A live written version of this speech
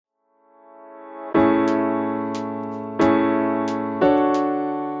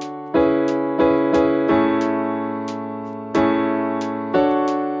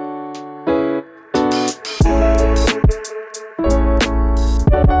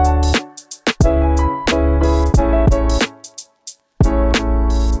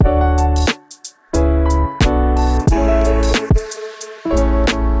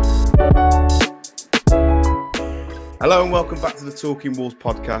Hello and welcome back to the Talking Wolves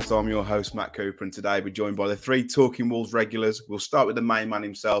podcast. I'm your host, Matt Cooper, and today we're joined by the three Talking Wolves regulars. We'll start with the main man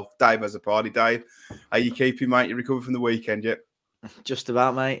himself, Dave as a party. Dave, how you keeping, mate? You recovered from the weekend yet? Just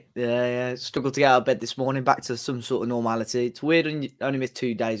about, mate. Yeah. Struggled to get out of bed this morning, back to some sort of normality. It's weird when you only miss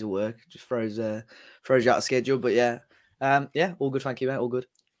 2 days of work. Just throws you out of schedule. But yeah, all good, thank you, mate. All good.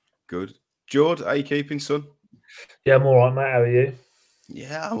 Good. Jord, how you keeping, son? Yeah, I'm all right, mate. How are you?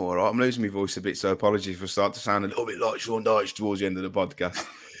 Yeah, I'm all right. I'm losing my voice a bit, so apologies if I start to sound a little bit like Sean Dyche towards the end of the podcast.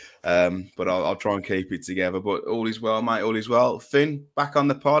 But I'll try and keep it together. But all is well, mate. All is well. Finn, back on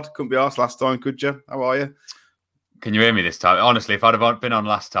the pod. Couldn't be asked last time, could you? How are you? Can you hear me this time? Honestly, if I'd have been on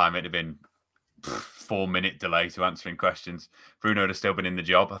last time, it'd have been 4-minute delay to answering questions. Bruno would have still been in the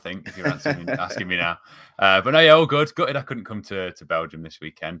job, I think, if you're asking me now. But no, yeah, all good. Gutted I couldn't come to Belgium this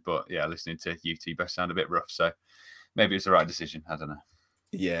weekend. But yeah, listening to UT Best sound a bit rough. So maybe it's the right decision. I don't know.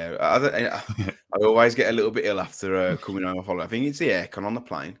 Yeah, I always get a little bit ill after coming home off holiday. I think it's the aircon on the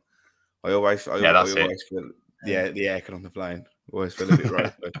plane. I always feel the aircon on the plane. Always feel a bit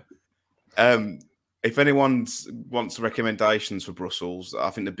right. If anyone wants recommendations for Brussels,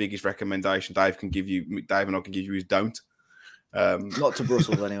 I think the biggest recommendation Dave and I can give you is don't. Not to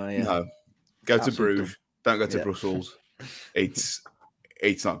Brussels anyway. Yeah. No, go to Bruges. Don't go to Brussels. It's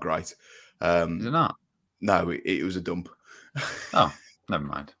not great. Is it not? No, it was a dump. Oh. Never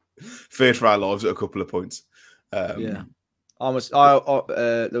mind. Feared for our lives at a couple of points. Yeah. There was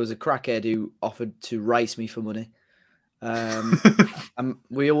a crackhead who offered to race me for money. And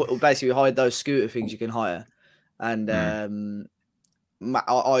we all basically hired those scooter things you can hire. And I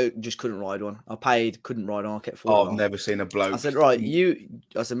just couldn't ride one. I paid, couldn't ride one. I kept falling off. I've never seen a bloke. I said,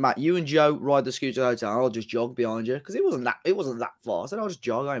 Matt, you and Joe ride the scooter to the hotel. I'll just jog behind you. Because it wasn't that far. I said, I'll just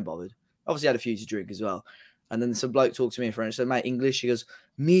jog. I ain't bothered. Obviously, I had a few to drink as well. And then some bloke talked to me in French. I said, mate, English. He goes,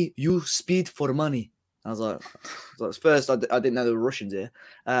 me, you speed for money. I was like, first, I didn't know there were Russians here.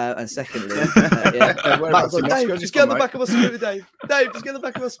 And secondly, Matt was like, Dave, just get on the back of my scooter, Dave. Dave, just get on the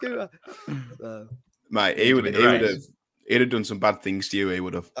back of my scooter. Mate, he'd have done some bad things to you, he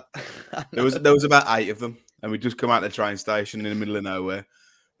would have. There was about 8 of them. And we just come out the train station in the middle of nowhere.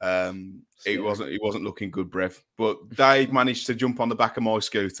 It wasn't looking good, Brev. But Dave managed to jump on the back of my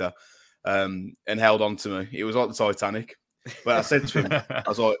scooter. And held on to me. It was like the Titanic. But I said to him, I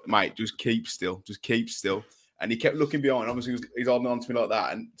was like, mate, just keep still. And he kept looking behind. Obviously, he's holding on to me like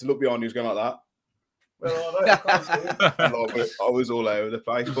that. And to look behind, he was going like that. Well, I can't see it. I was all over the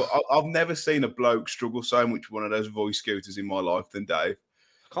place. But I've never seen a bloke struggle so much with one of those voice scooters in my life than Dave.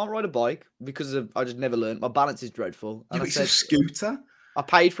 I can't ride a bike because I just never learned. My balance is dreadful. And it's a scooter? I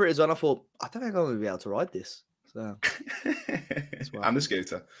paid for it as well. And I thought, I don't think I'm going to be able to ride this. So, and the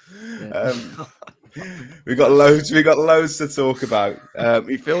scooter. Yeah. We got loads to talk about.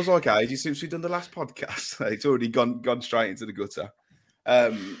 It feels like ages since we've done the last podcast. It's already gone straight into the gutter.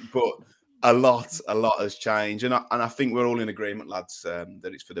 But a lot has changed, and I think we're all in agreement, lads, that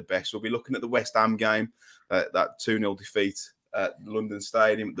it's for the best. We'll be looking at the West Ham game, that 2-0 defeat at London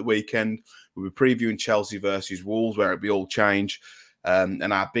Stadium at the weekend. We'll be previewing Chelsea versus Wolves, where it'll be all change.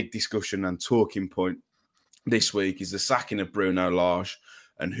 And our big discussion and talking point this week is the sacking of Bruno Lage,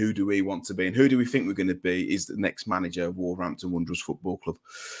 and who do we want to be and who do we think we're going to be is the next manager of Wolverhampton Wanderers Football Club.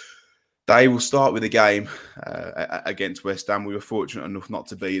 They will start with a game against West Ham. We were fortunate enough not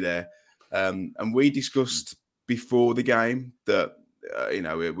to be there. And we discussed before the game that,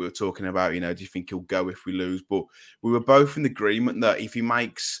 we were talking about, do you think he'll go if we lose? But we were both in agreement that if he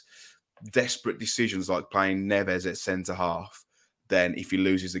makes desperate decisions like playing Neves at centre-half, then if he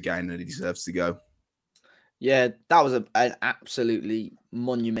loses the game, then he deserves to go. Yeah, that was an absolutely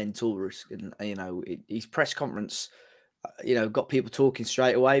monumental risk. And, his press conference, got people talking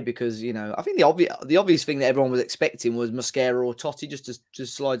straight away because, I think the obvious thing that everyone was expecting was Mosquera or Totti just to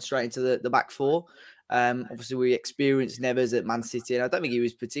slide straight into the back four. Obviously, we experienced Neves at Man City, and I don't think he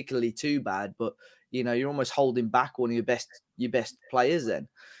was particularly too bad, but, you're almost holding back one of your best players then.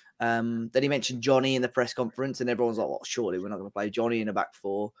 Then he mentioned Johnny in the press conference, and everyone's like, well, surely we're not going to play Johnny in the back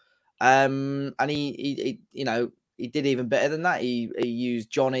four. And he did even better than that. He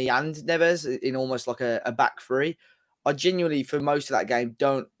used Johnny and Neves in almost like a back three. I genuinely, for most of that game,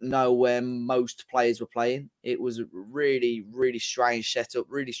 don't know where most players were playing. It was a really, really strange setup,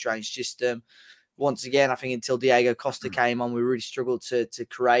 really strange system. Once again, I think until Diego Costa came on, we really struggled to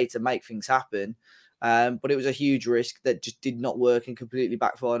create and make things happen. But it was a huge risk that just did not work and completely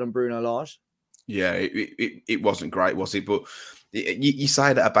backfired on Bruno Lage. Yeah, it wasn't great, was it? But you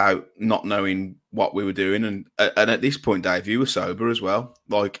say that about not knowing what we were doing, and at this point, Dave, you were sober as well.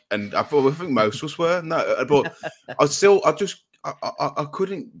 And I think most of us were. No, but I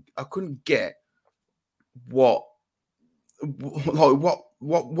couldn't get what like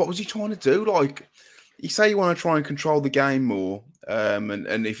what was he trying to do? Like, you say you want to try and control the game more,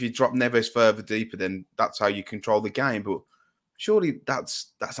 and if you drop Neves further deeper, then that's how you control the game. But surely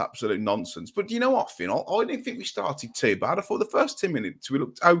that's absolute nonsense. But you know what, Finn? I didn't think we started too bad. I thought the first 10 minutes we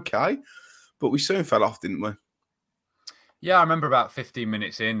looked okay, but we soon fell off, didn't we? Yeah, I remember about 15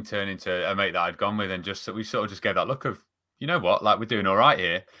 minutes in turning to a mate that I'd gone with, and just we sort of just gave that look of, you know what, like we're doing all right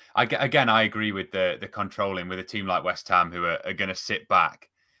here. I agree with the controlling with a team like West Ham who are going to sit back.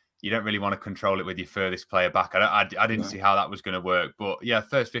 You don't really want to control it with your furthest player back. I didn't see how that was going to work. But yeah,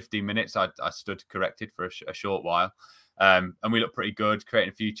 first 15 minutes, I stood corrected for a short while. And we looked pretty good,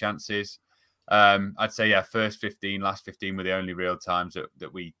 creating a few chances. I'd say, yeah, first 15, last 15 were the only real times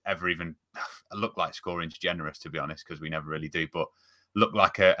that we ever even looked like scoring's generous, to be honest, because we never really do, but looked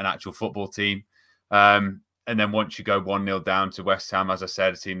like an actual football team. And then once you go 1-0 down to West Ham, as I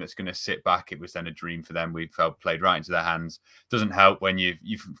said, a team that's going to sit back, it was then a dream for them. We felt played right into their hands. Doesn't help when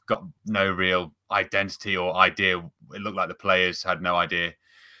you've got no real identity or idea. It looked like the players had no idea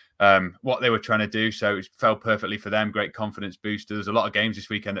what they were trying to do. So it fell perfectly for them. Great confidence booster. There's a lot of games this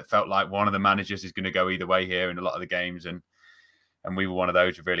weekend that felt like one of the managers is going to go either way here in a lot of the games. And we were one of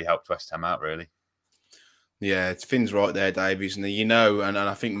those who really helped West Ham out, really. Yeah, it's Finn's right there, Dave, isn't he? You know, and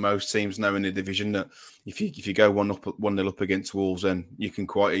I think most teams know in the division that if you go 1-0 up against Wolves, then you can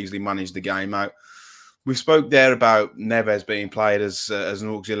quite easily manage the game out. We spoke there about Neves being played as an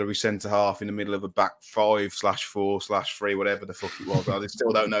auxiliary centre half in the middle of a back 5/4/3, whatever the fuck it was. I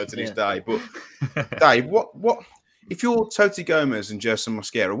still don't know to this day. But Dave, what if you're Toti Gomez and Gerson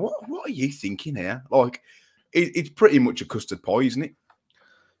Mosquera? What are you thinking here? Like, it's pretty much a custard pie, isn't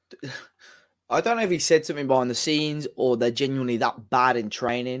it? I don't know if he said something behind the scenes or they're genuinely that bad in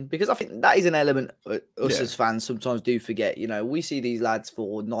training, because I think that is an element us as fans sometimes do forget. You know, we see these lads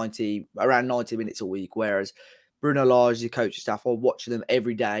for around 90 minutes a week, whereas Bruno Lage, the coaching staff, are watching them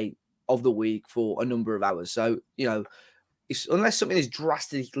every day of the week for a number of hours. So, you know, unless something is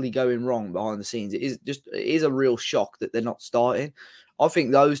drastically going wrong behind the scenes, it is a real shock that they're not starting. I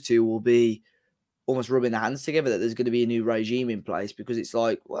think those two will be almost rubbing their hands together that there's going to be a new regime in place, because it's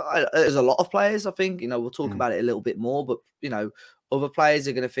like, well, there's a lot of players, I think, you know, we'll talk about it a little bit more, but, you know, other players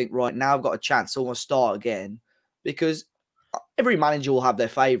are going to think, right, now I've got a chance to almost start again, because every manager will have their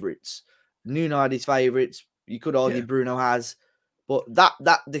favourites. Nuno had his favourites. You could argue Bruno has, but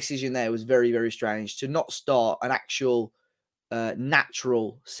that decision there was very, very strange to not start an actual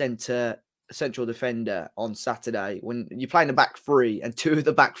natural central defender on Saturday when you're playing a back three and two of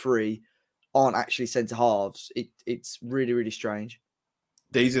the back three aren't actually centre halves. It's really, really strange.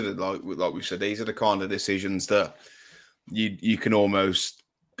 These are like we said, these are the kind of decisions that you can almost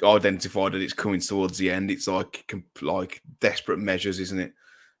identify that it's coming towards the end. It's like desperate measures, isn't it?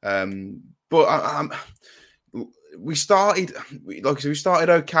 But we started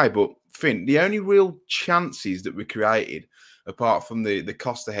okay, but Finn, the only real chances that we created, apart from the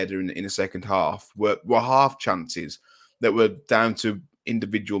Costa header in the second half, were half chances that were down to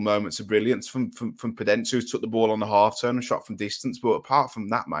individual moments of brilliance from Podence, who took the ball on the half turn and shot from distance. But apart from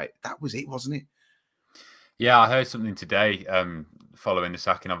that, mate, that was it, wasn't it? Yeah, I heard something today following the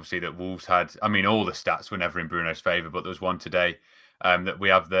sacking, obviously, that Wolves had, I mean, all the stats were never in Bruno's favour, but there was one today that we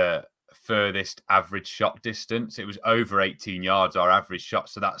have the furthest average shot distance. It was over 18 yards, our average shot.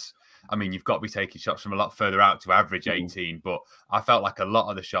 So that's, I mean, you've got to be taking shots from a lot further out to average 18. But I felt like a lot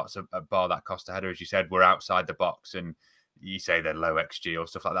of the shots, bar that Costa header, as you said, were outside the box. And you say they're low XG or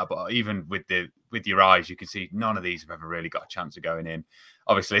stuff like that, but even with your eyes, you can see none of these have ever really got a chance of going in.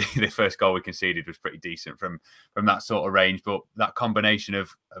 Obviously, the first goal we conceded was pretty decent from that sort of range, but that combination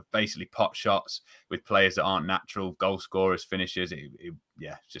of basically pot shots with players that aren't natural goal scorers, finishers,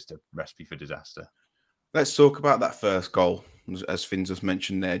 it's just a recipe for disaster. Let's talk about that first goal, as Finn just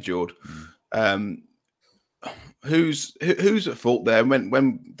mentioned there, Jord. Who's at fault there?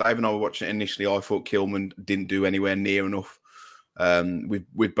 When Dave and I were watching it initially, I thought Kilman didn't do anywhere near enough.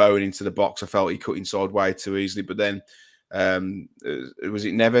 With Bowen into the box, I felt he cut inside way too easily. But then was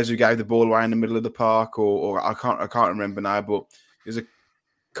it Neves who gave the ball away in the middle of the park, or I can't remember now. But it was a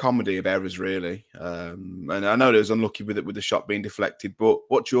comedy of errors, really. And I know it was unlucky with the shot being deflected. But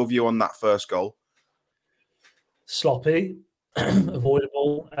what's your view on that first goal? Sloppy,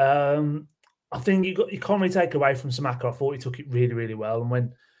 avoidable. I think you can't really take away from Scamacca. I thought he took it really, really well. And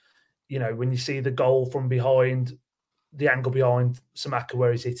when you see the goal from behind, the angle behind Scamacca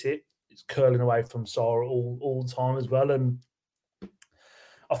where he's hit it, it's curling away from Sarr all the time as well. And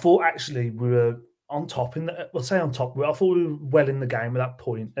I thought actually we were on top I thought we were well in the game at that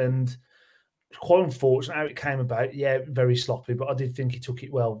point. And quite unfortunate how it came about. Yeah, very sloppy, but I did think he took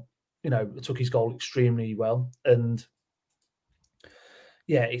it well. Took his goal extremely well. And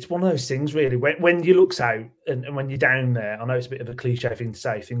yeah, it's one of those things really. When you look out and when you're down there, I know it's a bit of a cliche thing to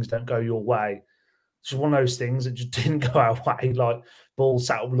say, things don't go your way. It's just one of those things that just didn't go our way. Like ball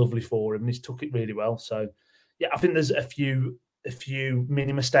sat up lovely for him, and he's took it really well. So yeah, I think there's a few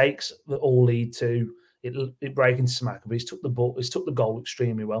mini mistakes that all lead to it breaking to smack. But he's took the goal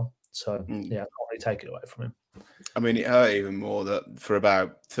extremely well. So yeah, I can't really take it away from him. I mean, it hurt even more that for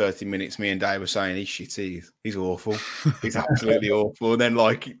about 30 minutes, me and Dave were saying he's shitty, he's awful, he's absolutely awful. And then,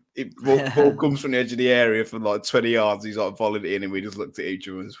 like, ball comes from the edge of the area for like 20 yards, he's like volleyed it in, and we just looked at each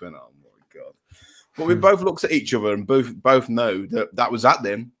other and just went, "Oh my god!" But we both looked at each other and both know that was at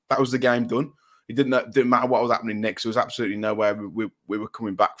them. That was the game done. It didn't matter what was happening next. There was absolutely no way we were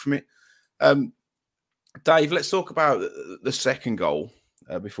coming back from it. Dave, let's talk about the second goal.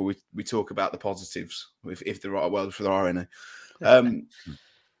 Before we talk about the positives, if there are, well, if there are any.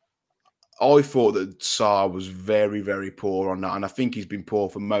 I thought that Sarr was very, very poor on that, and I think he's been poor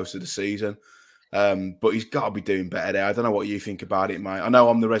for most of the season. But he's got to be doing better there. I don't know what you think about it, mate. I know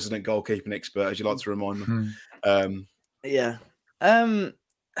I'm the resident goalkeeping expert, as you like to remind me. Yeah.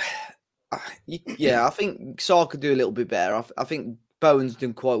 Yeah, I think Sarr could do a little bit better. I think Bowen's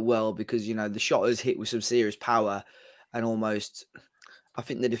done quite well because, you know, the shot has hit with some serious power and almost... I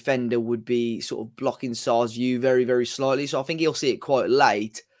think the defender would be sort of blocking Sarr's view very, very slightly. So I think he'll see it quite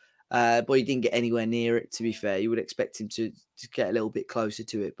late, but he didn't get anywhere near it, to be fair. You would expect him to get a little bit closer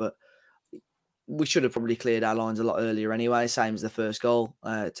to it, but we should have probably cleared our lines a lot earlier anyway, same as the first goal,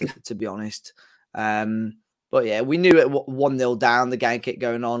 to be honest. But yeah, we knew at 1-0 down, the game kept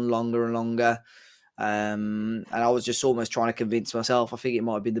going on longer and longer. And I was just almost trying to convince myself. I think it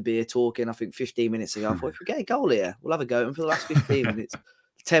might have been the beer talking. I think 15 minutes ago, I thought, if we get a goal here, we'll have a go. And for the last 15 minutes,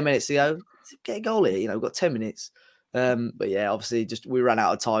 10 minutes ago, get a goal here. You know, we've got 10 minutes. But yeah, obviously, just we ran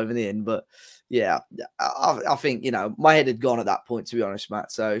out of time in the end. But yeah, I think, you know, my head had gone at that point, to be honest,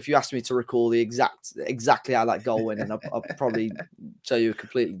 Matt. So if you asked me to recall exactly how that goal went, and I'll probably tell you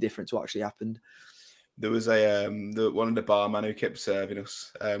completely different to what actually happened. There was one of the barman who kept serving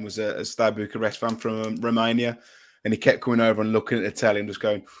us was a Steaua Bucharest fan from Romania, and he kept coming over and looking at the telly and just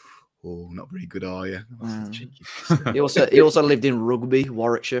going, "Oh, not very good, are you?" He also lived in Rugby,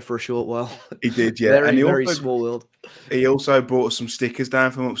 Warwickshire, for a short while. He did, yeah. Very, and he very also, small world. He also brought some stickers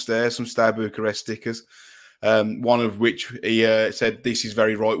down from upstairs, some Steaua Bucharest stickers. One of which he said, "This is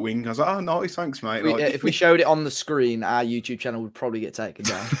very right wing." I was like, "Oh, nice, thanks, mate." If we showed it on the screen, our YouTube channel would probably get taken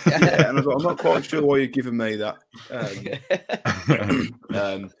down. Yeah, and I was like, "I'm not quite sure why you're giving me that."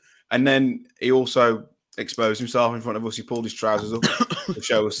 And then he also exposed himself in front of us. He pulled his trousers up to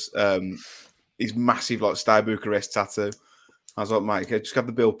show us his massive like Steaua Bucharest tattoo. I was like, "Mate, okay, just have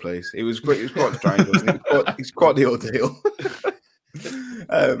the bill, please." It was quite strange, wasn't it? It's quite the ordeal.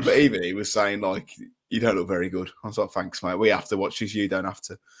 But even he was saying, like, "You don't look very good." I was like, "Thanks, mate. We have to watch this. You don't have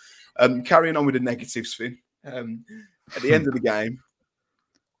to." Carrying on with the negatives, Finn. At the end of the game,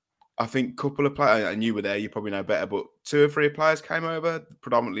 I think a couple of players, and you were there, you probably know better, but 2 or 3 players came over.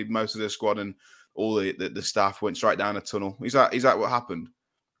 Predominantly most of the squad and all the staff went straight down a tunnel. Is that what happened?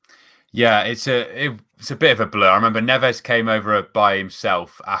 Yeah, it's a bit of a blur. I remember Neves came over by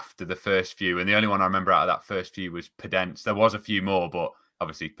himself after the first few, and the only one I remember out of that first few was Pedence. There was a few more, but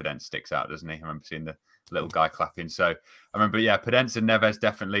obviously Pedence sticks out, doesn't he? I remember seeing the little guy clapping. So I remember, yeah, Pedence and Neves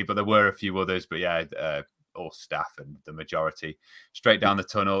definitely, but there were a few others. But yeah, all staff and the majority straight down the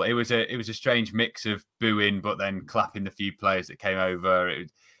tunnel. It was a strange mix of booing, but then clapping the few players that came over.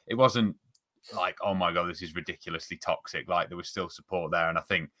 It wasn't like, oh my god, this is ridiculously toxic. Like, there was still support there, and I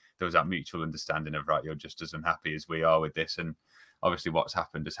think there was that mutual understanding of, right, you're just as unhappy as we are with this, and obviously what's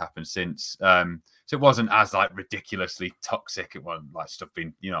happened has happened since. So it wasn't as like ridiculously toxic. It wasn't like stuff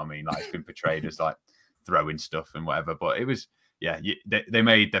being, you know what I mean, like it's been portrayed as like throwing stuff and whatever. But it was, yeah, they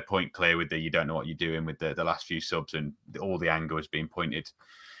made their point clear with the you don't know what you're doing with the last few subs, and all the anger was being pointed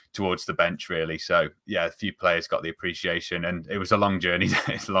towards the bench, really. So yeah, a few players got the appreciation, and it was a long journey.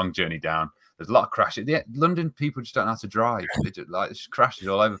 It's a long journey down. There's a lot of crashes. Yeah, London people just don't know how to drive. They just, like, it's crashes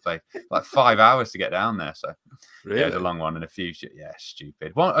all over the place. Like 5 hours to get down there. So really? Yeah, it was a long one, and a few. Yeah,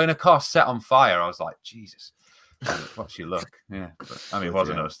 stupid. One in a car set on fire. I was like, Jesus, what's your luck? Yeah, but, I mean, it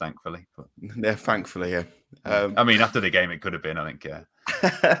wasn't us, thankfully. But yeah, thankfully, yeah. I mean, after the game, it could have been. I think, yeah.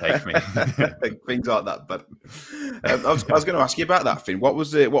 Take me. Things like that. But I was going to ask you about that, Finn. What was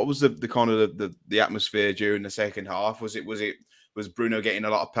the kind of the atmosphere during the second half? Was Bruno getting a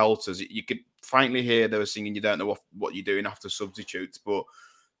lot of pelters? You could faintly hear they were singing, "You don't know what you're doing" after substitutes, but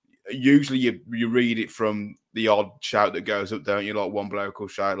usually you read it from the odd shout that goes up, don't you? Like one bloke will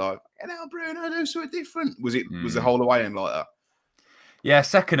shout like, "Hello, Bruno, do something different." Was the whole away end like that? Yeah,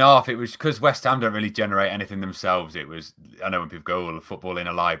 second half, it was because West Ham don't really generate anything themselves. It was, I know when people go, oh, football in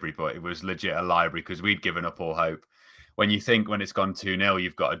a library, but it was legit a library because we'd given up all hope. When you think when it's gone 2-0,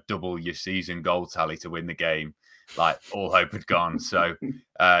 you've got to double your season goal tally to win the game. Like all hope had gone. So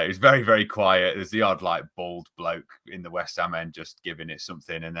it was very, very quiet. There's the odd like bald bloke in the West Ham end just giving it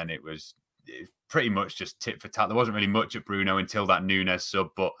something. And then it was pretty much just tit for tat. There wasn't really much at Bruno until that Nunes sub,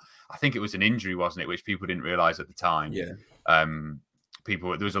 but I think it was an injury, wasn't it? Which people didn't realise at the time. Yeah. There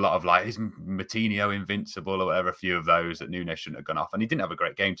was a lot of like, is Matinho invincible or whatever, a few of those that Nunes shouldn't have gone off. And he didn't have a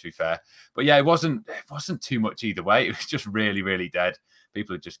great game, to be fair. But yeah, it wasn't too much either way. It was just really, really dead.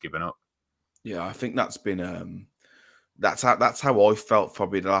 People had just given up. Yeah, I think that's been that's how I felt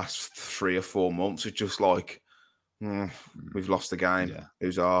probably the last 3 or 4 months. It's just like we've lost the game. Yeah.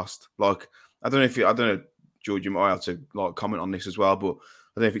 Who's asked? Like, I don't know, George, you might have to like comment on this as well, but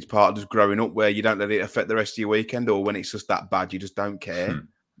I don't know if it's part of just growing up where you don't let it affect the rest of your weekend, or when it's just that bad, you just don't care.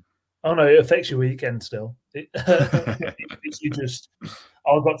 Oh no, it affects your weekend still. You just,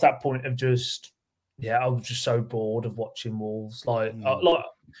 I got to that point of just, I was just so bored of watching Wolves. Like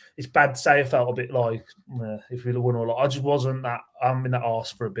it's bad to say I felt a bit like if we'd have won or not. I just wasn't that. I'm in that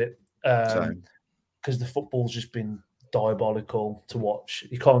arse for a bit because the football's just been diabolical to watch.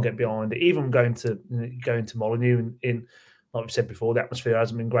 You can't get behind it. Even going to Molineux in like we said before, the atmosphere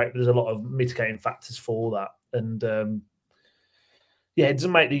hasn't been great, but there's a lot of mitigating factors for that. And it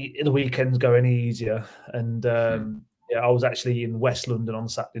doesn't make the weekends go any easier. And I was actually in West London on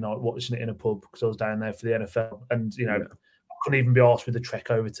Saturday night watching it in a pub because I was down there for the NFL. And, I couldn't even be asked with the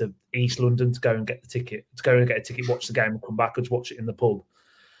trek over to East London to go and get a ticket, watch the game and come back and just watch it in the pub.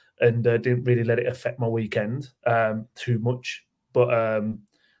 And didn't really let it affect my weekend too much. But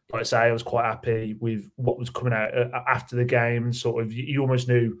like I say, I was quite happy with what was coming out after the game. Sort of, you almost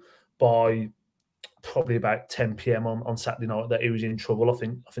knew by probably about 10 p.m. on Saturday night that he was in trouble. I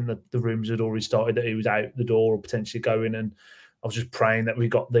think that the rumours had already started that he was out the door or potentially going. And I was just praying that we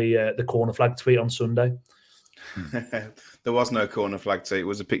got the corner flag tweet on Sunday. There was no corner flag tweet. It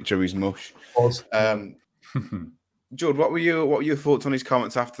was a picture of his mush. Was. George, what were your thoughts on his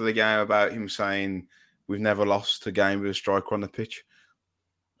comments after the game about him saying we've never lost a game with a striker on the pitch?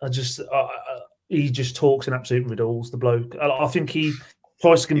 He just talks in absolute riddles, the bloke. I think he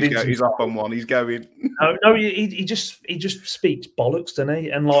tries to convince. He's up on one. He's going. No, he just speaks bollocks, doesn't he?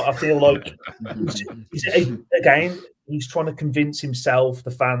 And like I feel like he's trying to convince himself,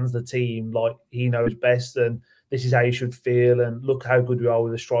 the fans, the team, like he knows best, and this is how you should feel, and look how good we are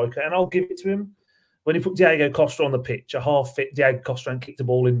with a striker. And I'll give it to him. When he put Diego Costa on the pitch, a half-fit Diego Costa and kicked the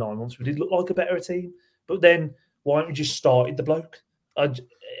ball in 9 months, we did look like a better team. But then, why haven't we just started the bloke? I'm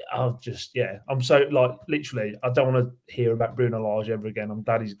so, like, literally, I don't want to hear about Bruno Lage ever again. I'm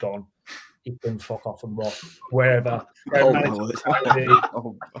glad he's gone. He can fuck off and rock wherever. I'm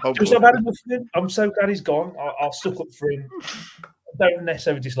so glad he's gone. I'll stuck up for him. I don't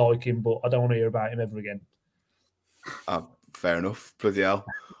necessarily dislike him, but I don't want to hear about him ever again. Fair enough. Bloody hell.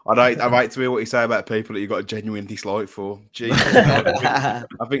 I'd like to hear what you say about people that you've got a genuine dislike for. Jesus, I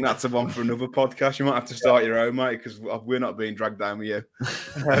think that's the one for another podcast. You might have to start your own, mate, because we're not being dragged down with you.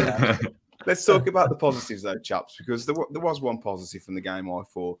 Let's talk about the positives, though, chaps, because there was one positive from the game, I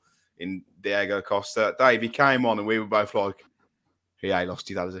thought, in Diego Costa. Dave, he came on and we were both like, he ain't lost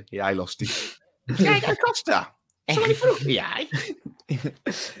it, has he? He ain't lost it. Diego Costa. Yeah.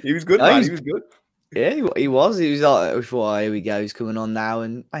 He was good, man. He was good. Yeah, he was. He was like, we thought, here we go, he's coming on now.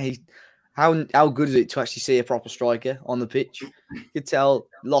 And how good is it to actually see a proper striker on the pitch? You could tell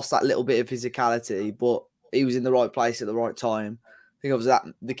lost that little bit of physicality, but he was in the right place at the right time. I think it was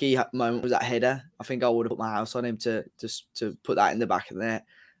the key moment was that header. I think I would have put my house on him to put that in the back of the net.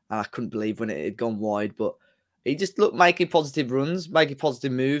 And I couldn't believe when it had gone wide. But he just looked making positive runs, making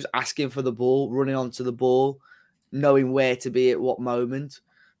positive moves, asking for the ball, running onto the ball, knowing where to be at what moment.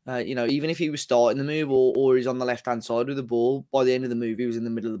 Even if he was starting the move or he's on the left-hand side with the ball, by the end of the move, he was in the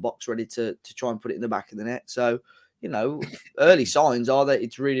middle of the box ready to try and put it in the back of the net. So, early signs are that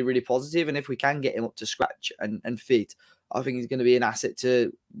it's really, really positive. And if we can get him up to scratch and fit, I think he's going to be an asset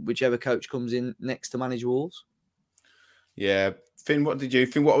to whichever coach comes in next to manage Wolves. Yeah. Finn, what did you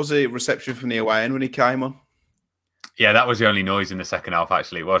think? What was the reception from the away end when he came on? Yeah, that was the only noise in the second half,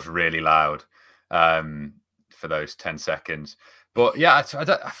 actually. It was really loud for those 10 seconds. But yeah,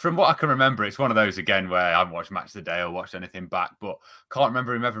 from what I can remember, it's one of those again where I haven't watched Match of the Day or watched anything back, but can't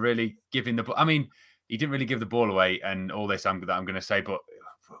remember him ever really giving the ball. I mean, he didn't really give the ball away, and all this I'm going to say, but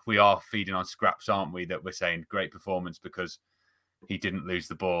we are feeding on scraps, aren't we? That we're saying great performance because he didn't lose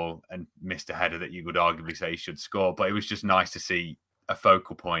the ball and missed a header that you would arguably say he should score. But it was just nice to see a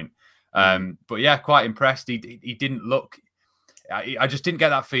focal point. But yeah, quite impressed. He didn't look. I just didn't get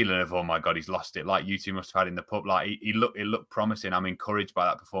that feeling of, oh my God, he's lost it. Like you two must have had in the pub. Like it looked promising. I'm encouraged by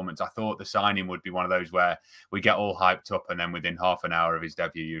that performance. I thought the signing would be one of those where we get all hyped up and then within half an hour of his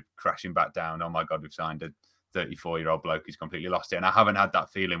debut, you're crashing back down. Oh my God, we've signed a 34-year-old bloke who's completely lost it. And I haven't had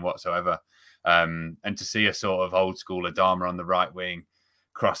that feeling whatsoever. And to see a sort of old school Adama on the right wing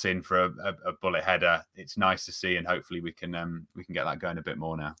cross in for a bullet header, it's nice to see. And hopefully we can get that going a bit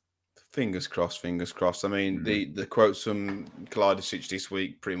more now. Fingers crossed, fingers crossed. I mean, the quotes from Kalajdzic this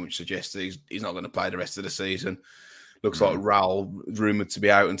week pretty much suggest that he's not going to play the rest of the season. Looks like Raul rumoured to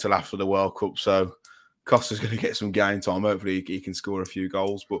be out until after the World Cup, so Costa's going to get some game time. Hopefully he can score a few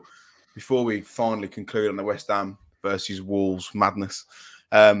goals. But before we finally conclude on the West Ham versus Wolves madness,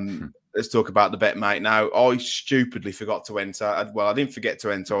 let's talk about the bet, mate. Now, I stupidly forgot to enter. I didn't forget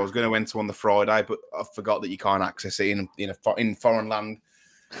to enter. I was going to enter on the Friday, but I forgot that you can't access it in foreign land.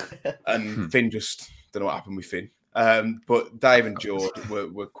 And Finn just don't know what happened with Finn. But Dave and George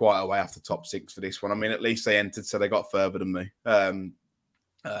were quite a way off the top six for this one. I mean, at least they entered, so they got further than me.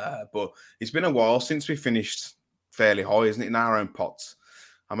 But it's been a while since we finished fairly high, isn't it, in our own pots?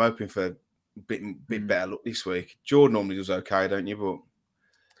 I'm hoping for a bit better luck this week. George normally does okay, don't you? But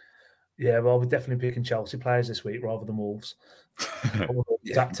yeah, well, we're definitely picking Chelsea players this week rather than Wolves.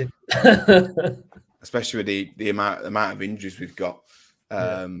 Tactic. Especially with the amount of injuries we've got.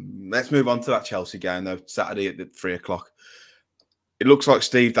 Let's move on to that Chelsea game, though, Saturday at 3:00. It looks like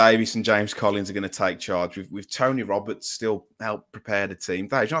Steve Davis and James Collins are going to take charge with Tony Roberts still help prepare the team.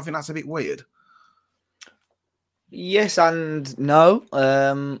 Dave, do you not think that's a bit weird? Yes and no.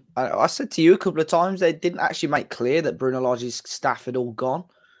 I said to you a couple of times they didn't actually make clear that Bruno Lage's staff had all gone.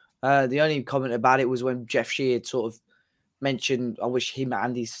 The only comment about it was when Jeff Sheard sort of mentioned, I wish him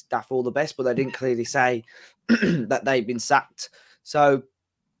and his staff all the best, but they didn't clearly say that they'd been sacked. So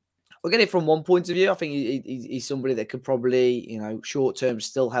we'll get it from one point of view. I think he's somebody that could probably, short term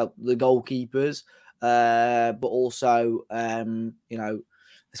still help the goalkeepers, but also,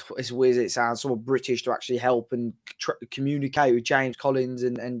 as weird as it sounds, someone British to actually help and communicate with James Collins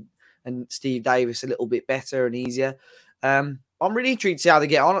and Steve Davis a little bit better and easier. I'm really intrigued to see how they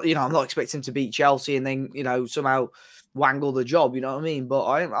get on. I'm not expecting to beat Chelsea and then, somehow wangle the job. You know what I mean? But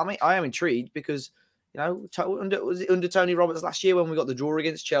I am intrigued because, under Tony Roberts last year when we got the draw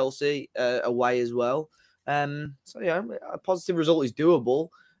against Chelsea away as well. A positive result is doable.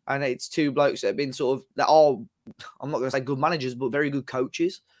 And it's two blokes that have been I'm not going to say good managers, but very good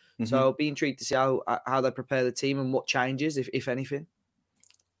coaches. Mm-hmm. So I'll be intrigued to see how they prepare the team and what changes, if anything.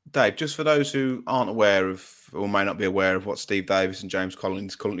 Dave, just for those who aren't aware of or may not be aware of what Steve Davis and James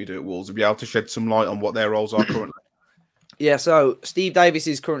Collins currently do at Wolves, would you be able to shed some light on what their roles are currently? Yeah, so Steve Davis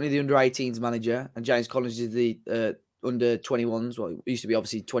is currently the under-18s manager and James Collins is the under-21s. Well, it used to be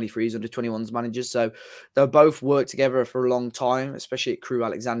obviously 23s, under-21s managers. So they'll both worked together for a long time, especially at Crewe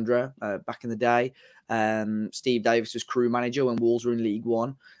Alexandra back in the day. Steve Davis was Crewe manager when Wolves were in League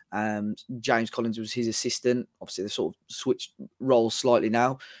One. James Collins was his assistant. Obviously, they sort of switched roles slightly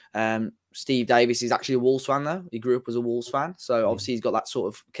now. Steve Davis is actually a Wolves fan, though. He grew up as a Wolves fan. So obviously, he's got that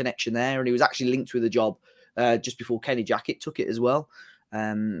sort of connection there. And he was actually linked with the job just before Kenny Jackett took it as well.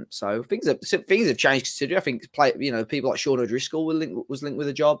 So things have changed considerably. I think people like Sean O'Driscoll was linked with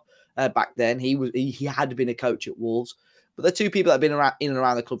a job back then. He had been a coach at Wolves, but they're two people that have been in and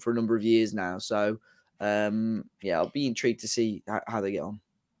around the club for a number of years now. So I'll be intrigued to see how they get on.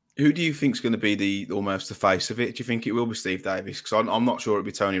 Who do you think is going to be almost the face of it? Do you think it will be Steve Davis? Because I'm not sure it'll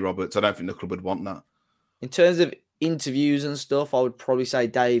be Tony Roberts. I don't think the club would want that. In terms of interviews and stuff, I would probably say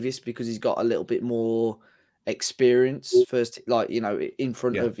Davis because he's got a little bit more experience first, in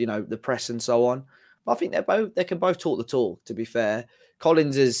front of the press and so on. But I think they can both talk the talk. To be fair,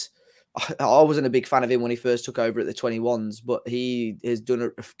 Collins I wasn't a big fan of him when he first took over at the 21s, but he has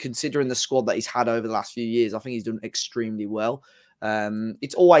done, considering the squad that he's had over the last few years, I think he's done extremely well.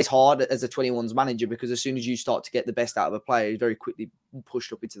 It's always hard as a 21s manager because as soon as you start to get the best out of a player, he's very quickly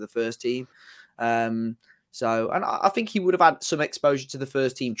pushed up into the first team. And I think he would have had some exposure to the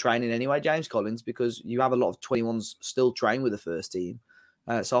first team training anyway, James Collins, because you have a lot of 21s still train with the first team.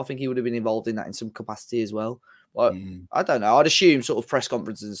 So I think he would have been involved in that in some capacity as well. But I don't know. I'd assume sort of press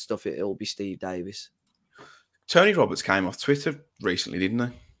conferences and stuff, it'll be Steve Davis. Tony Roberts came off Twitter recently, didn't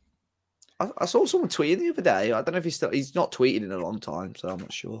he? I saw someone tweeting the other day. I don't know if he's not tweeted in a long time, so I'm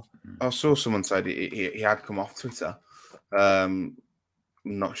not sure. I saw someone say he had come off Twitter. I'm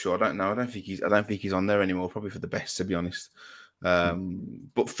not sure. I don't know. I don't think he's on there anymore. Probably for the best, to be honest.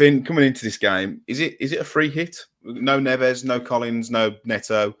 But Finn, coming into this game, is it a free hit? No Neves, no Collins, no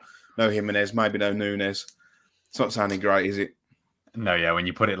Neto, no Jimenez, maybe no Nunes. It's not sounding great, is it? No, yeah. When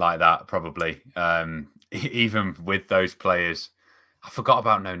you put it like that, probably. even with those players, I forgot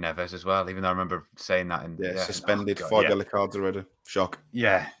about No Neves as well. Even though I remember saying that. Suspended 5 yellow cards already. Shock.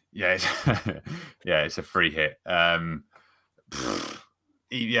 Yeah. It's, it's a free hit. As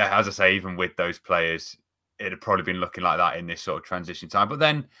I say, even with those players, it had probably been looking like that in this sort of transition time. But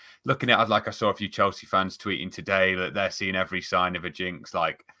then looking at it, like I saw a few Chelsea fans tweeting today that they're seeing every sign of a jinx,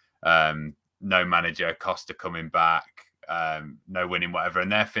 like no manager, Costa coming back, no winning, whatever.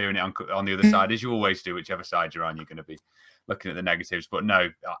 And they're fearing it on the other side, as you always do, whichever side you're on, you're going to be looking at the negatives. But no,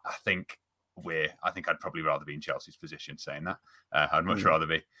 I think I'd probably rather be in Chelsea's position saying that. I'd much rather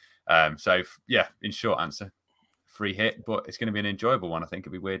be. In short answer, free hit, but it's going to be an enjoyable one. I think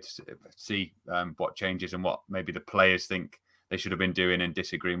it'd be weird to see what changes and what maybe the players think they should have been doing and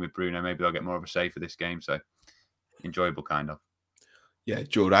disagreeing with Bruno. Maybe they'll get more of a say for this game. So enjoyable, kind of. Yeah,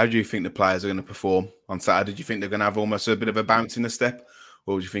 George, how do you think the players are going to perform on Saturday? Do you think they're going to have almost a bit of a bounce in the step,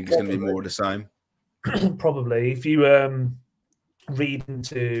 or do you think it's going to be more of the same? Probably. If you read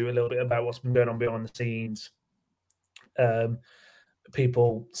into a little bit about what's been going on behind the scenes,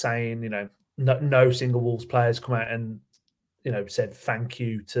 people saying, no single Wolves players come out and, said thank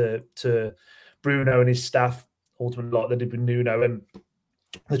you to Bruno and his staff, ultimately like they did with Nuno. And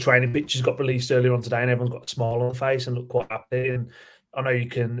the training pictures got released earlier on today and everyone's got a smile on the face and look quite happy. And I know you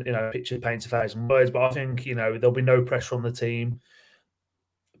can, picture paints 1,000 words, but I think, there'll be no pressure on the team.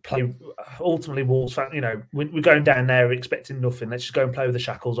 Play ultimately Wolves fan, we're going down there expecting nothing. Let's just go and play with the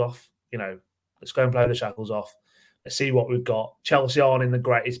shackles off. Let's go and play with the shackles off. Let's see what we've got. Chelsea aren't in the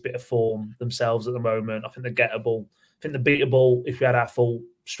greatest bit of form themselves at the moment. I think they're gettable. I think they're beatable if we had our full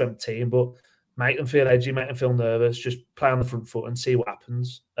strength team, but make them feel edgy, make them feel nervous. Just play on the front foot and see what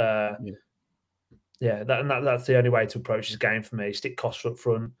happens. That's the only way to approach this game for me. Stick Costa up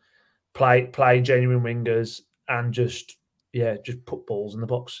front, play genuine wingers, and just put balls in the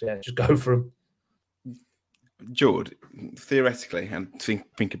box. Yeah, just go for them. George, theoretically, and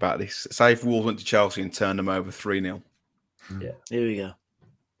think about this. Say if Wolves went to Chelsea and turned them over 3-0. Yeah, here we go.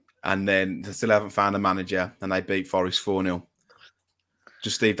 And then they still haven't found a manager and they beat Forest 4-0.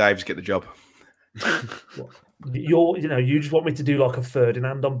 Just Steve Davis get the job. You just want me to do like a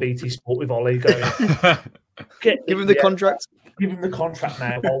Ferdinand on BT Sport with Ollie going. Give him the contract. Give him the contract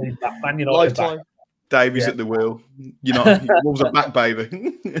now. Ollie's back, Man United lifetime. Back. Davies at the wheel. Wolves are back,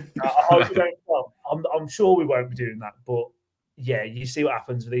 baby. I hope we don't. Well, I'm sure we won't be doing that, but yeah, you see what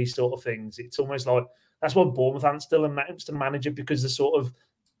happens with these sort of things. It's almost like that's why Bournemouth aren't still an instant manager, because they're sort of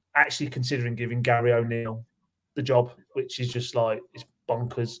actually considering giving Gary O'Neill the job, which is just like it's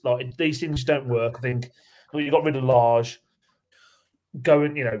bonkers. Like these things don't work. I think you got rid of Large. Go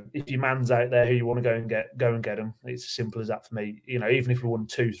and if your man's out there who you want to go and get him. It's as simple as that for me. Even if we won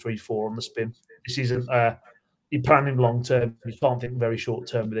 2, 3, 4 on the spin, this isn't. You're planning long term. You can't think very short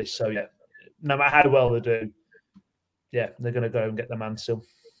term with this. So yeah, no matter how well they do, yeah, they're going to go and get the man still.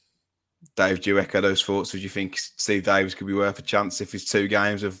 Dave, do you echo those thoughts? Or do you think Steve Davis could be worth a chance if his 2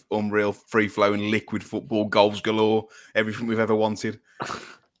 games of unreal, free-flowing, liquid football, goals galore, everything we've ever wanted?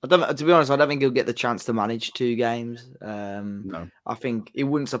 To be honest, I don't think he'll get the chance to manage 2 games. No. I think it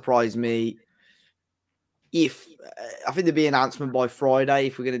wouldn't surprise me if I think there'd be an announcement by Friday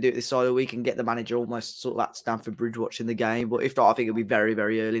if we're going to do it this side of the week and get the manager almost sort of at Stamford Bridge watching the game. But if not, I think it'll be very,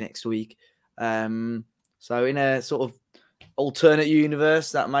 very early next week. So in a sort of alternate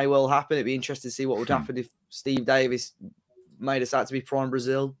universe, that may well happen. It'd be interesting to see what would happen if Steve Davis made us out to be prime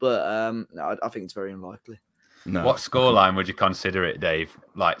Brazil. But no, I think it's very unlikely. No. What scoreline would you consider it, Dave?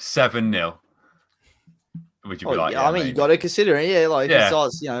 Like 7-0? Would you be like? Yeah, I mean, you got to consider it. Yeah, like it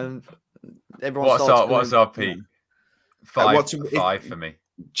starts, everyone starts. What's our peak? 5 for me.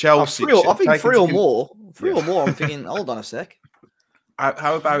 Chelsea. I think 3 or more. 3 or more. I'm thinking. Hold on a sec.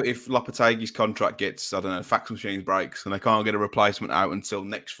 How about if Lopetegui's contract gets, I don't know, fax machine breaks and they can't get a replacement out until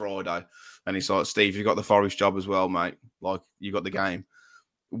next Friday? And he's like, Steve, you got the Forest job as well, mate. Like, you got the game.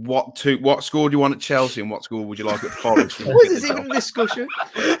 What score do you want at Chelsea and what score would you like at Forest? What is this even a discussion?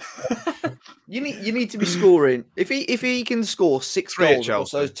 You need to be scoring. If he can score 6 goals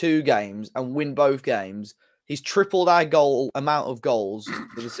across those 2 games and win both games, he's tripled our amount of goals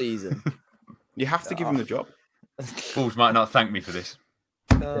for the season. You have to give him the job. Wolves might not thank me for this.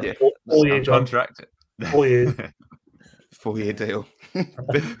 4-year contract. 4 years. 4-year deal.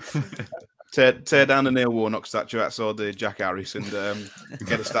 Tear down the Neil Warnock statue outside the Jack Harris and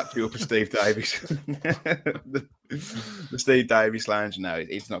get a statue up of Steve Davis. the Steve Davis lounge. No,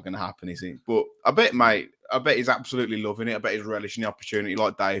 it's not going to happen, is it? But I bet he's absolutely loving it. I bet he's relishing the opportunity.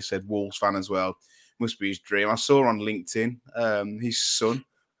 Like Dave said, Wolves fan as well. Must be his dream. I saw on LinkedIn his son.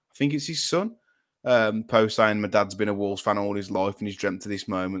 I think it's his son. post saying my dad's been a Wolves fan all his life and he's dreamt of this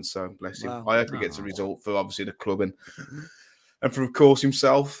moment. So bless him. Wow. I hope he gets a result for obviously the club and for of course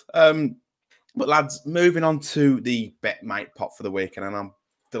himself. But lads, moving on to the BetMate pot for the weekend, and I'm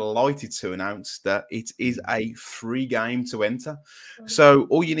delighted to announce that it is a free game to enter. So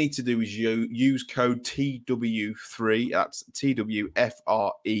all you need to do is use code TW3. That's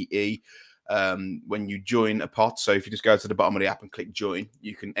TWFREE. When you join a pot. So if you just go to the bottom of the app and click join,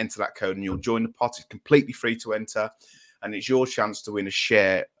 you can enter that code and you'll join the pot. It's completely free to enter, and it's your chance to win a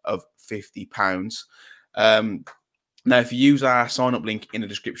share of £50. Now, if you use our sign-up link in the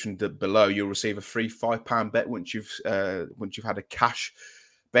description below, you'll receive a free £5 bet once you've had a cash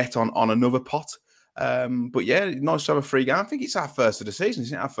bet on another pot. But yeah, nice to have a free game. I think it's our first of the season,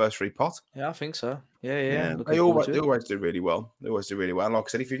 isn't it? Our first free pot. Yeah, I think so. Yeah. They always do really well. They always do really well. Like I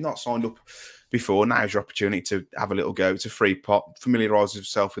said, if you've not signed up before, now's your opportunity to have a little go. It's a free pot. Familiarise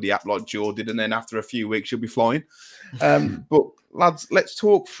yourself with the app like Joe did, and then after a few weeks, you'll be flying. But lads, let's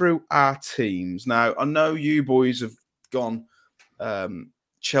talk through our teams. Now, I know you boys have gone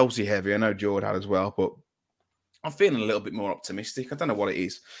Chelsea heavy. I know George had as well, but I'm feeling a little bit more optimistic. I don't know what it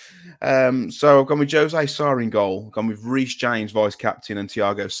is. So I've gone with Jose Sarr in goal. I've gone with Reece James, vice-captain, and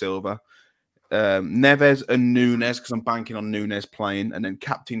Thiago Silva. Neves and Nunes, because I'm banking on Nunes playing, and then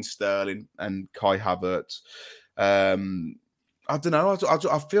captain Sterling and Kai Havertz. I don't know.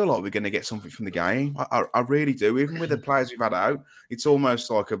 I feel like we're going to get something from the game. I really do. Even with the players we've had out, it's almost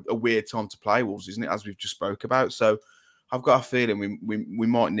like a weird time to play Wolves, isn't it? As we've just spoke about. So I've got a feeling we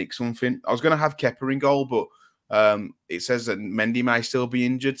might nick something. I was going to have Kepa in goal, but it says that Mendy may still be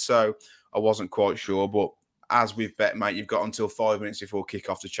injured, so I wasn't quite sure. But as we've bet, mate, you've got until 5 minutes before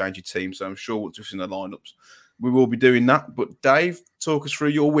kick-off to change your team, so I'm sure we'll just in the lineups. We will be doing that. But Dave, talk us through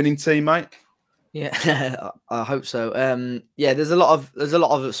your winning team, mate. Yeah, I hope so. Yeah, there's a lot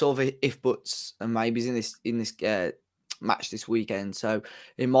of sort of if buts and maybes in this match this weekend. So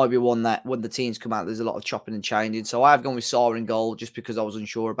it might be one that when the teams come out, there's a lot of chopping and changing. So I've gone with Sarr in goal just because I was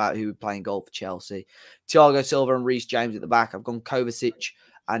unsure about who would play in goal for Chelsea. Thiago Silva and Reece James at the back. I've gone Kovacic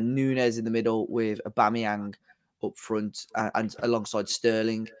and Nunes in the middle with Aubameyang up front and alongside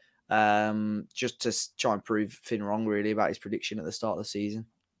Sterling. Just to try and prove Finn wrong really about his prediction at the start of the season.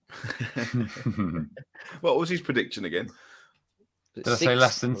 What was his prediction again? Did I say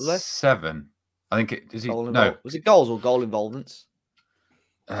less than 7? I think it is. No, was it goals or goal involvements?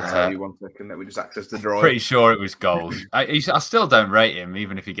 I'll tell you 1 second. Let me just access the drive. Pretty sure it was goals. I still don't rate him,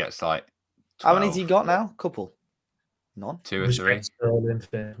 even if he gets like 12. How many has he got now? Couple. None. 2 or 3.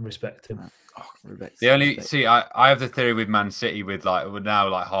 Respect him. I have the theory with Man City with now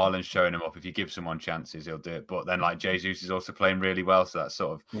Haaland showing him up. If you give someone chances, he'll do it. But then Jesus is also playing really well, so that's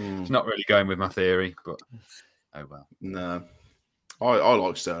sort of it's not really going with my theory. But oh well. No, I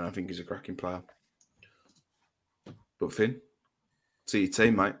like Sterling. I think he's a cracking player. But Finn, see your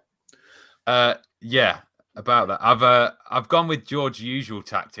team, mate. Yeah. About that, I've gone with George's usual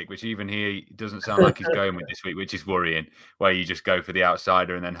tactic, which even he doesn't sound like he's going with this week, which is worrying. Where you just go for the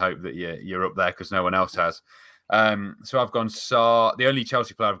outsider and then hope that you're up there because no one else has. So I've gone Sarr. The only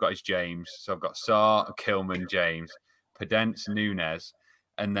Chelsea player I've got is James. So I've got Sarr, Kilman, James, Podence, Nunes,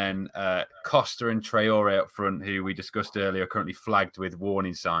 and then Costa and Traore up front, who we discussed earlier, are currently flagged with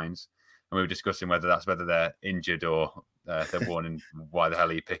warning signs, and we were discussing whether they're injured or. They're warning why the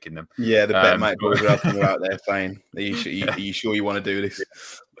hell are you picking them? Yeah, the BetMate boys are out there saying, are you sure you want to do this?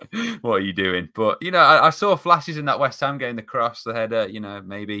 What are you doing? But, I saw flashes in that West Ham game, the cross, the header,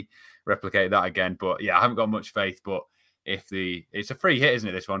 maybe replicate that again. But, yeah, I haven't got much faith. But it's a free hit, isn't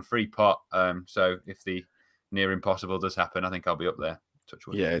it, this one? Free pot. So if the near impossible does happen, I think I'll be up there. Touch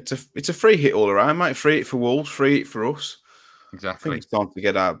wood. Yeah, it's a free hit all around, mate. Free hit for Wolves, free hit for us. Exactly. I think it's time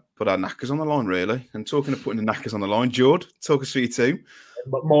to put our knackers on the line, really. And talking of putting the knackers on the line, George, talk us through your team.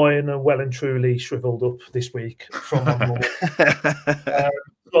 But mine are well and truly shriveled up this week from my mum.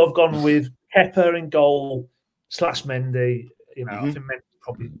 So I've gone with Kepa in goal / Mendy. I think Mendy's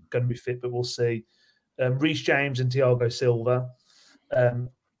probably going to be fit, but we'll see. Reece James and Thiago Silva.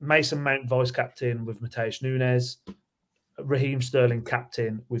 Mason Mount vice captain with Matheus Nunes. Raheem Sterling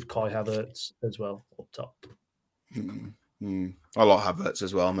captain with Kai Havertz as well up top. I like Havertz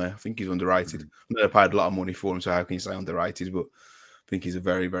as well, mate. I think he's underrated. I know they paid a lot of money for him, so how can you say underrated? But I think he's a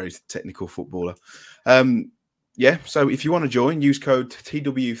very, very technical footballer. Yeah, so if you want to join, use code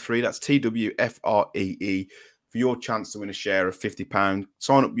TW3, that's TWFREE, for your chance to win a share of £50.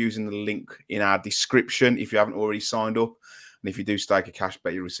 Sign up using the link in our description if you haven't already signed up. And if you do stake a cash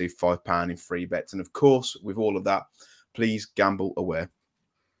bet, you'll receive £5 in free bets. And of course, with all of that, please gamble aware.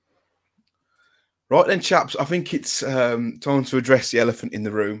 Right then, chaps, I think it's time to address the elephant in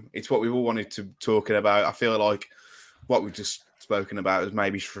the room. It's what we've all wanted to talking about. I feel like what we've just spoken about has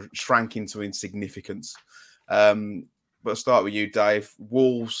maybe shrank into insignificance. But I'll start with you, Dave.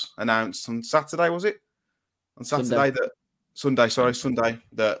 Wolves announced on Saturday, was it? On Saturday Sunday,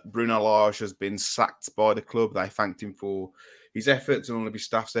 that Bruno Lage has been sacked by the club. They thanked him for his efforts and all of his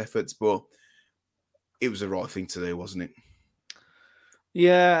staff's efforts, but it was the right thing to do, wasn't it?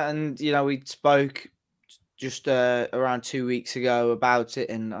 Yeah, and we spoke just around 2 weeks ago about it,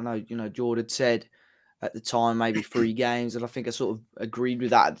 and I know Jordan said at the time maybe 3 games, and I think I sort of agreed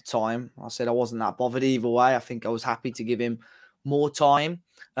with that at the time. I said I wasn't that bothered either way. I think I was happy to give him more time,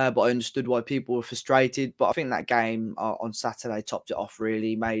 but I understood why people were frustrated. But I think that game on Saturday topped it off.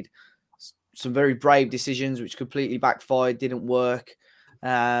 Really made some very brave decisions, which completely backfired, didn't work.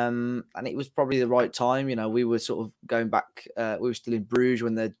 And it was probably the right time. We were sort of going back. We were still in Bruges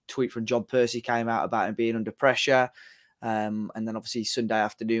when the tweet from John Percy came out about him being under pressure. And then obviously Sunday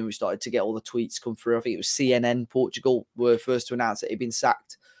afternoon, we started to get all the tweets come through. I think it was CNN Portugal were first to announce that he'd been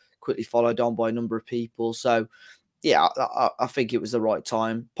sacked, quickly followed on by a number of people. So, yeah, I think it was the right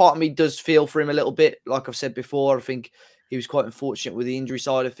time. Part of me does feel for him a little bit. Like I've said before, I think he was quite unfortunate with the injury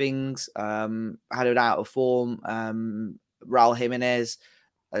side of things. Had an out of form. Raul Jimenez,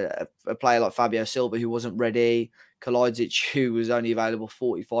 a player like Fabio Silva who wasn't ready, Kalajdzic who was only available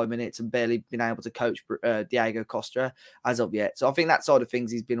 45 minutes and barely been able to coach Diego Costa as of yet. So I think that side of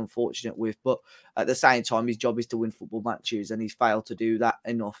things he's been unfortunate with, but at the same time his job is to win football matches and he's failed to do that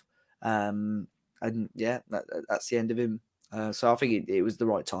enough. And yeah, that's the end of him. So I think it was the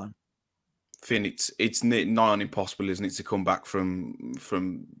right time. Finn, it's nigh on impossible, isn't it, to come back from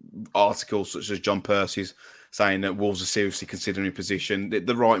articles such as John Percy's saying that Wolves are seriously considering position.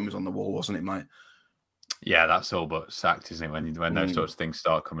 The writing was on the wall, wasn't it, mate? Yeah, that's all but sacked, isn't it? When those sorts of things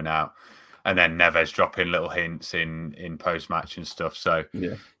start coming out, and then Neves dropping little hints in post match and stuff. So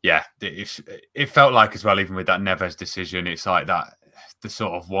yeah, it felt like as well, even with that Neves decision, it's like that. The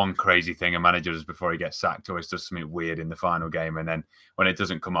sort of one crazy thing a manager does before he gets sacked always does something weird in the final game, and then when it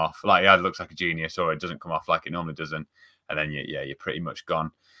doesn't come off, like it looks like a genius, or it doesn't come off like it normally doesn't, and then you're pretty much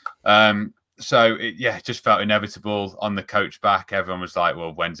gone. So it just felt inevitable on the coach back. Everyone was like,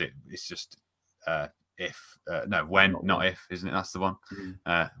 "Well, when's it?" It's just if no when, not if, isn't it? That's the one.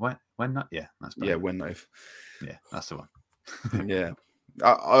 When not? Yeah, that's better. Yeah, when not if. Yeah, that's the one. Yeah,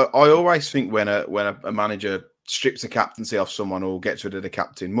 I always think when a manager strips the captaincy off someone or gets rid of the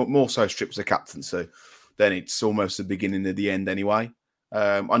captain, more so strips the captaincy, then it's almost the beginning of the end anyway.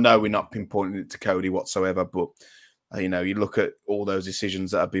 I know we're not pinpointing it to Cody whatsoever, but you look at all those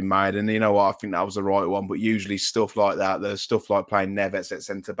decisions that have been made, and you know what, I think that was the right one. But usually stuff like that, there's stuff like playing Neves at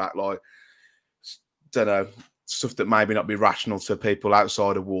centre back, like don't know, stuff that maybe not be rational to people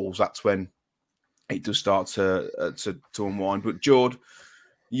outside of Wolves. That's when it does start to unwind. But Jord,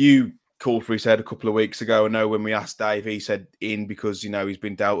 you called for his head a couple of weeks ago. I know when we asked Dave, he said in because he's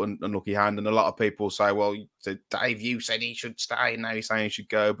been dealt an unlucky hand, and a lot of people say, "Well, Dave, you said he should stay, and now you're saying he should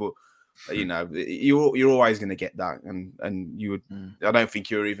go." But you're always going to get that, and you would. I don't think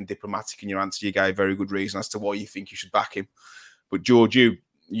you were even diplomatic in your answer. You gave very good reason as to why you think you should back him. But George,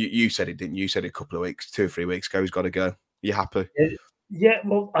 you said it, didn't you? You said it a couple of weeks, 2 or 3 weeks ago. He's got to go. You happy? Yeah,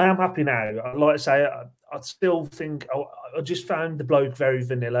 well, I am happy now. Like I say, I still think I just found the bloke very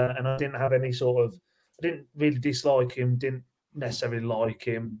vanilla, and I didn't have any I didn't really dislike him, didn't necessarily like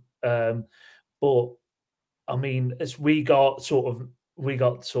him. But I mean, as we got sort of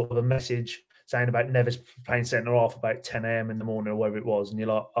a message saying about Neves playing centre half about 10 a.m. in the morning or whatever it was, and you're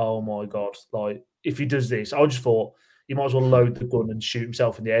like, oh my god, like if he does this, I just thought he might as well load the gun and shoot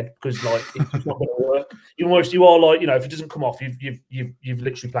himself in the head because like it's not going to work. You are like, if it doesn't come off, you've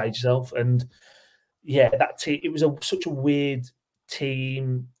literally played yourself. And yeah, it was such a weird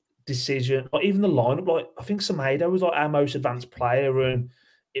team decision. Like even the lineup, like I think Semedo was like our most advanced player, and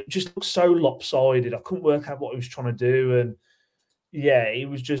it just looked so lopsided. I couldn't work out what he was trying to do, and yeah, it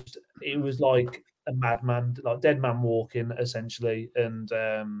was like a madman, like dead man walking essentially, and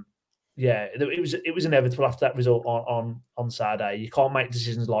yeah, it was inevitable after that result on Saturday. You can't make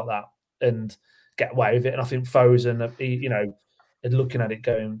decisions like that and get away with it. And I think Fosun, looking at it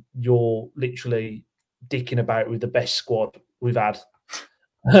going, you're literally dicking about with the best squad we've had.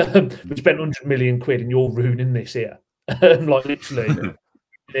 We spent 100 million quid and you're ruining this here. Like literally.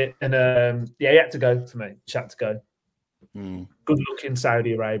 And he had to go for me. He had to go. Good luck in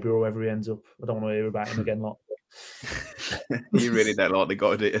Saudi Arabia or wherever he ends up. I don't want to hear about him again. Like. You really don't like the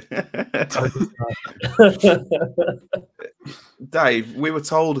guy, do you? Dave, we were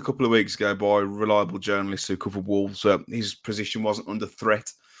told a couple of weeks ago by reliable journalists who cover Wolves that his position wasn't under threat.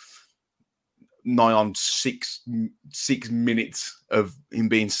 nigh on six minutes of him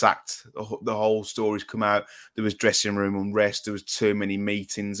being sacked. The whole story's come out. There was dressing room unrest. There was too many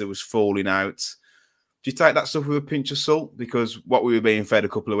meetings. There was falling out. Do you take that stuff with a pinch of salt? Because what we were being fed a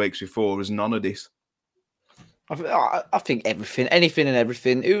couple of weeks before was none of this. I think anything and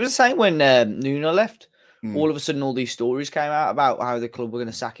everything. It was the same when Nuno left. All of a sudden, all these stories came out about how the club were going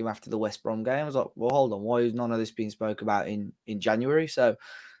to sack him after the West Brom game. I was like, well, hold on. Why is none of this being spoke about in January? So,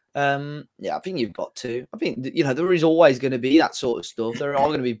 I think you've got to. I think, there is always going to be that sort of stuff. There are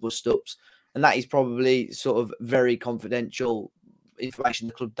going to be bust-ups. And that is probably sort of very confidential information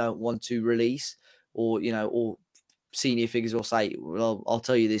the club don't want to release, or senior figures will say, well, I'll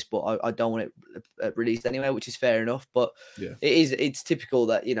tell you this, but I don't want it released anyway, which is fair enough. But it's typical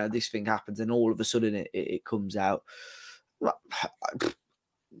that, this thing happens and all of a sudden it comes out.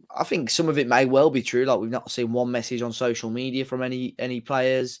 I think some of it may well be true. Like, we've not seen one message on social media from any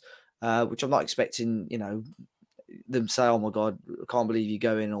players, which I'm not expecting, them say, oh my God, I can't believe you're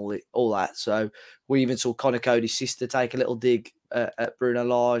going, all that. So we even saw Connor Cody's sister take a little dig at Bruno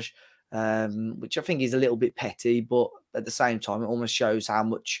Lage, which I think is a little bit petty, but at the same time, it almost shows how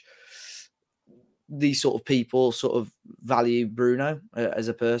much these sort of people sort of value Bruno as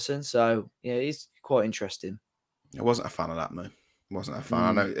a person. So yeah, he's quite interesting. I wasn't a fan of that, man. Wasn't a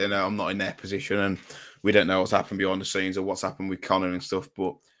fan. I know, I'm not in their position, and we don't know what's happened behind the scenes or what's happened with Connor and stuff.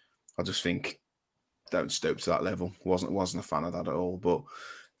 But I just think don't stoop to that level. Wasn't a fan of that at all. But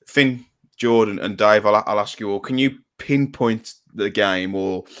Finn, Jordan, and Dave, I'll ask you all: can you pinpoint the game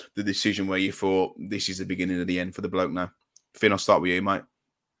or the decision where you thought this is the beginning of the end for the bloke now? Finn, I'll start with you, mate.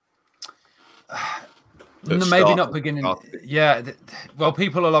 Maybe not beginning. Yeah. Well,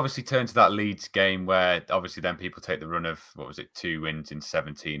 people will obviously turn to that Leeds game where obviously then people take the run of, 2 wins in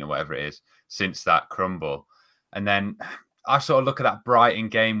 17 or whatever it is since that crumble. And then I sort of look at that Brighton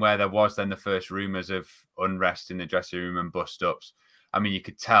game where there was then the first rumours of unrest in the dressing room and bust-ups. I mean, you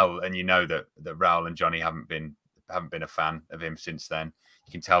could tell, and that Raul and Johnny haven't been a fan of him since then.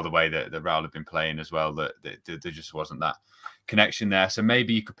 You can tell the way that Raul had been playing as well, that there just wasn't that connection there. So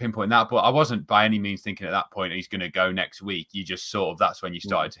maybe you could pinpoint that, but I wasn't by any means thinking at that point he's going to go next week. You just sort of, that's when you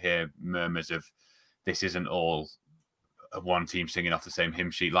started to hear murmurs of this isn't all one team singing off the same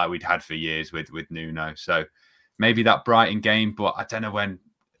hymn sheet like we'd had for years with Nuno. So maybe that Brighton game, but I don't know when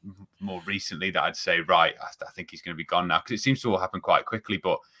more recently that I'd say, right, I think he's going to be gone now, because it seems to all happen quite quickly.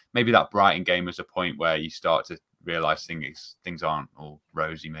 But maybe that Brighton game was a point where you start to realise things aren't all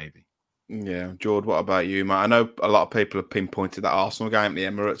rosy, maybe. Yeah, George, what about you, mate? I know a lot of people have pinpointed that Arsenal game at the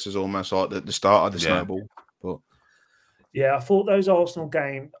Emirates as almost like the start of the snowball. But yeah, I thought those Arsenal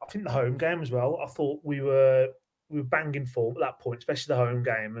game, I think the home game as well, I thought we were banging form at that point, especially the home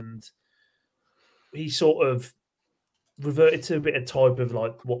game, and he sort of reverted to a bit of type of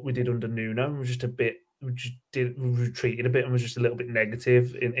like what we did under Nuno. We retreated a bit and was just a little bit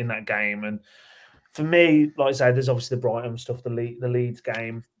negative in that game. And for me, like I said, there's obviously the Brighton stuff, the Leeds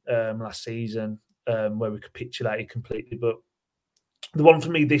game last season, where we capitulated completely. But the one for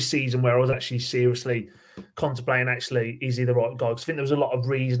me this season where I was actually seriously contemplating, is he the right guy? Because I think there was a lot of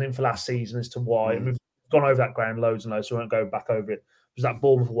reasoning for last season as to why. And we've gone over that ground loads and loads, so I won't go back over it. It was that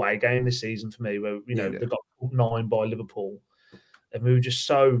Bournemouth away game this season for me where, they got 9 by Liverpool. And we were just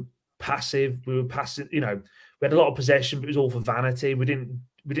so passive. We were passive, we had a lot of possession, but it was all for vanity. We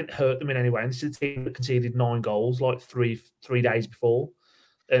didn't hurt them in any way. And this is a team that conceded 9 goals like three days before.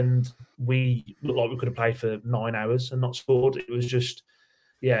 And we looked like we could have played for 9 hours and not scored. It was just,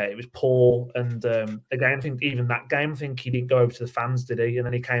 it was poor. And again, I think even that game, he didn't go over to the fans, did he? And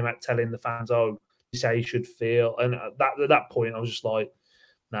then he came out telling the fans, oh, you say you should feel. And at that point, I was just like,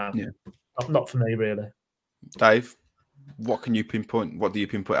 nah, not for me, really. Dave, what can you pinpoint? What do you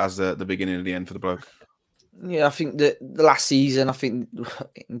pinpoint as the beginning of the end for the bloke? Yeah, I think the last season,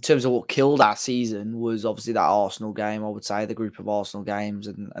 in terms of what killed our season was obviously that Arsenal game, I would say, the group of Arsenal games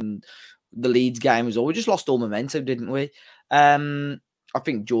and the Leeds game as well. We just lost all momentum, didn't we? I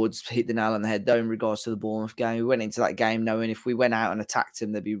think George hit the nail on the head, though, in regards to the Bournemouth game. We went into that game knowing if we went out and attacked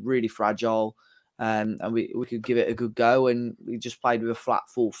them, they'd be really fragile, and we could give it a good go. And we just played with a flat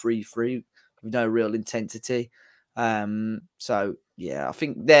 4-3-3 with no real intensity. So yeah, I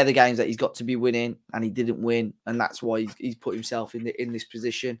think they're the games that he's got to be winning, and he didn't win, and that's why he's put himself in this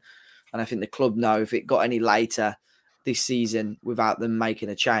position. And I think the club know if it got any later this season without them making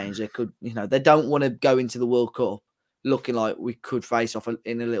a change, they could, they don't want to go into the World Cup looking like we could face off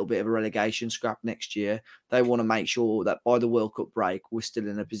in a little bit of a relegation scrap next year. They want to make sure that by the World Cup break, we're still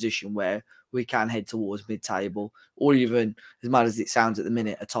in a position where we can head towards mid-table, or even, as mad as it sounds at the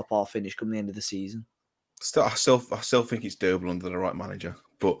minute, a top half finish come the end of the season. I still think it's doable under the right manager.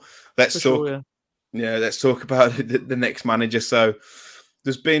 But let's talk Yeah, let's talk about the next manager. So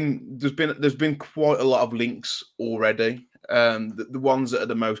there's been quite a lot of links already. The ones that are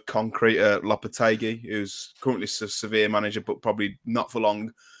the most concrete are Lopetegui, who's currently a Sevilla manager, but probably not for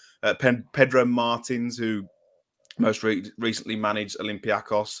long. Pedro Martins, who most recently managed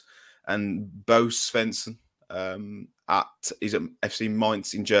Olympiacos, and Bo Svensson at FC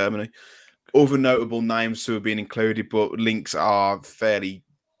Mainz in Germany. Other notable names to have been included, but links are fairly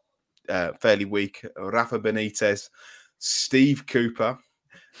weak. Rafa Benitez, Steve Cooper,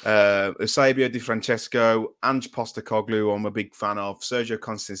 Eusebio Di Francesco, Ange Postecoglou, I'm a big fan of, Sergio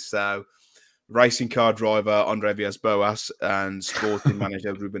Conceição, racing car driver Andre Villas-Boas, and sporting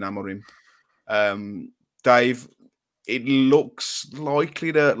manager Ruben Amorim. Dave, it looks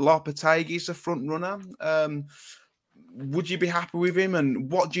likely that Lopetegui is the front runner. Would you be happy with him?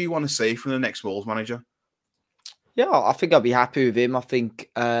 And what do you want to see from the next Wolves manager? Yeah, I think I'll be happy with him. I think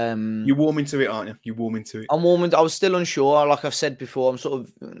you're warming to it, aren't you? You're warming to it. I'm warming. I was still unsure. Like I've said before, I'm sort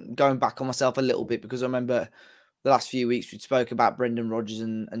of going back on myself a little bit because I remember the last few weeks we spoke about Brendan Rodgers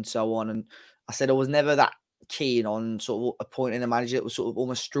and so on, and I said I was never that keen on sort of appointing a manager that was sort of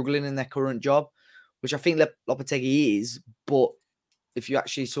almost struggling in their current job, which I think Lopetegui is. But if you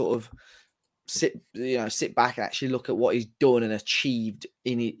actually sort of sit back and actually look at what he's done and achieved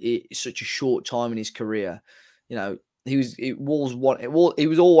in such a short time in his career, he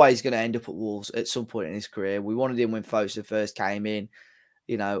was always going to end up at Wolves at some point in his career. We wanted him when Fosa first came in.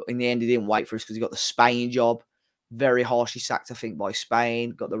 In the end, he didn't wait for us because he got the Spain job, very harshly sacked, I think, by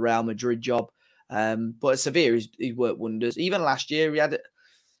Spain. Got the Real Madrid job, but at Sevilla, he worked wonders. Even last year, he had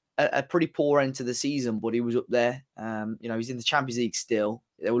a pretty poor end to the season, but he was up there. He's in the Champions League still.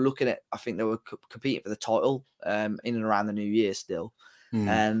 They were looking at, I think they were competing for the title in and around the new year still.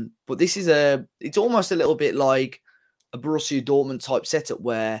 But this is it's almost a little bit like a Borussia Dortmund type setup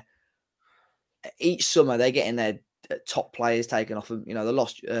where each summer they're getting their top players taken off them. They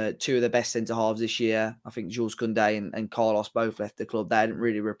lost two of their best centre halves this year. I think Jules Koundé and Carlos both left the club. They hadn't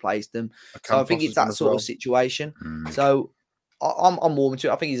really replaced them. So I think it's that sort of situation. So I'm warm to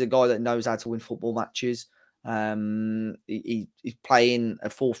it. I think he's a guy that knows how to win football matches. He's playing a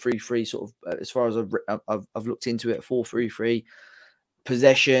 4-3-3 sort of, as far as I've looked into it, a 4-3-3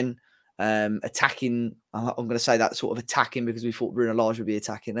 possession, attacking. I'm going to say that sort of attacking because we thought Bruno Lage would be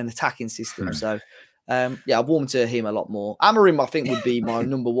attacking, an attacking system. So I've warmed to him a lot more. Amorim, I think, would be my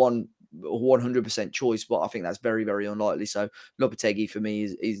number one 100% choice, but I think that's very, very unlikely. So Lopetegui for me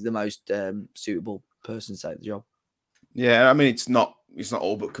is the most suitable person to take the job. Yeah, I mean it's not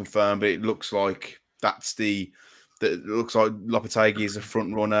all but confirmed, but it looks like it looks like Lopetegui is a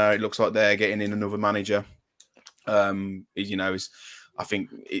front runner. It looks like they're getting in another manager. I think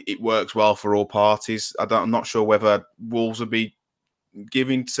it works well for all parties. I'm not sure whether Wolves would be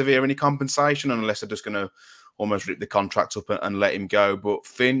giving Sevilla any compensation unless they're just going to almost rip the contract up and let him go. But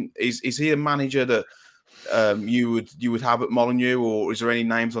Finn, is he a manager that you would have at Molineux, or is there any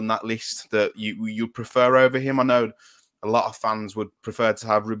names on that list that you prefer over him? I know a lot of fans would prefer to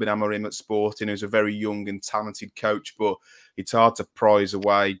have Ruben Amorim at Sporting, who's a very young and talented coach, but it's hard to prize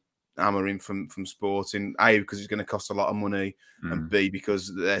away Amorim from Sporting, A, because it's going to cost a lot of money, and B,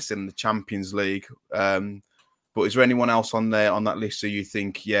 because they're still in the Champions League. But is there anyone else on that list so you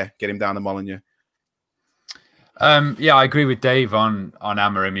think, get him down to Molineux? I agree with Dave on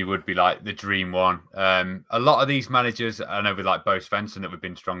Amorim. He would be like the dream one. A lot of these managers, I know with like Bo Svensson that we've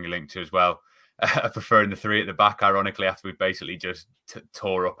been strongly linked to as well, preferring the three at the back, ironically, after we basically just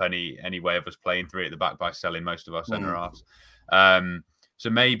tore up any way of us playing three at the back by selling most of our centre halves. So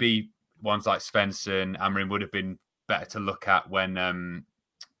maybe ones like Svensson, Amorim would have been better to look at when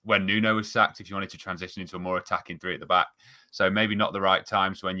Nuno was sacked, if you wanted to transition into a more attacking three at the back. So maybe not the right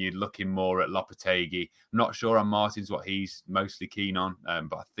time. So when you're looking more at Lopetegui, I'm not sure on Martins what he's mostly keen on,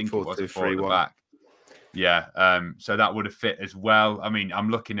 but I think it was a 4 at the back. Yeah, so that would have fit as well. I mean, I'm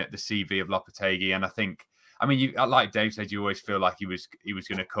looking at the CV of Lopetegui, and I think, like Dave said, you always feel like he was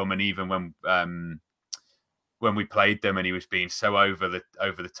going to come, and even when we played them, and he was being so over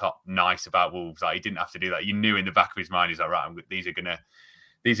the top nice about Wolves, like he didn't have to do that. You knew in the back of his mind, he's like, right, these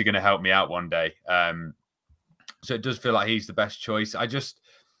are gonna help me out one day. So it does feel like he's the best choice. I'm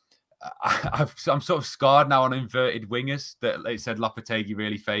sort of scarred now on inverted wingers that it said Lopetegui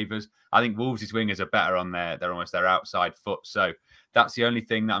really favours. I think Wolves' wingers are better on their outside foot. So that's the only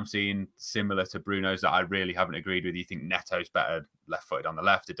thing that I'm seeing similar to Bruno's that I really haven't agreed with. You think Neto's better left-footed on the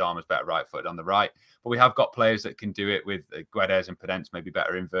left, Adama's better right-footed on the right. But we have got players that can do it with Guedes and Podence maybe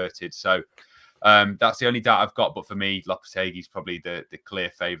better inverted. So that's the only doubt I've got. But for me, Lopetegui's probably the clear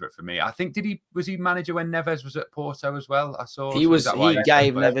favourite for me. I think was he manager when Neves was at Porto as well? I saw he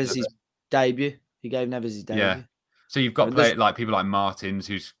gave Neves his debut. He gave Neves his debut. Yeah. So you've got And like people like Martins,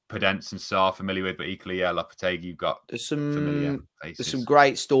 who's Podence and Sarr familiar with, but equally, yeah, Lopetegui, you've got familiar faces. There's some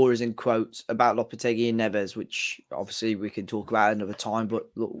great stories and quotes about Lopetegui and Neves, which obviously we can talk about another time. But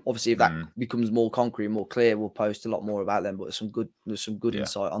look, obviously, if that becomes more concrete, more clear, we'll post a lot more about them. But there's some good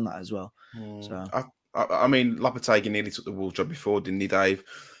insight on that as well. So I mean, Lopetegui nearly took the Wolves job before, didn't he, Dave?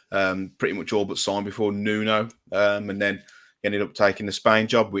 Pretty much all but signed before Nuno, and then ended up taking the Spain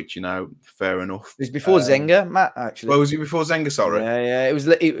job, which, you know, fair enough. It was before Zenga, Matt, actually. Well, was it before Zenga, sorry? Yeah. It was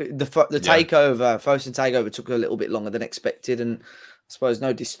the takeover, Fosun takeover took a little bit longer than expected. And I suppose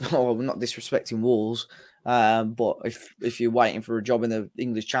not disrespecting Wolves, but if you're waiting for a job in the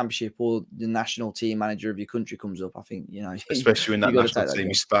English Championship or the national team manager of your country comes up, I think, you know. Especially when that national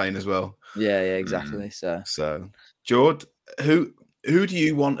team is Spain as well. Yeah, exactly. So, George, who do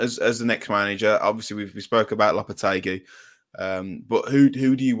you want as the next manager? Obviously, we spoke about Lopetegui. But who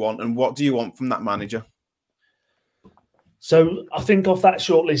do you want, and what do you want from that manager? So I think off that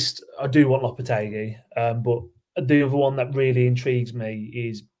shortlist, I do want Lopetegui, but the other one that really intrigues me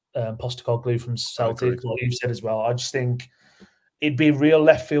is Postecoglou from Celtic, like you've said as well. I just think it'd be a real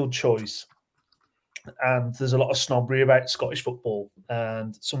left field choice, and there's a lot of snobbery about Scottish football,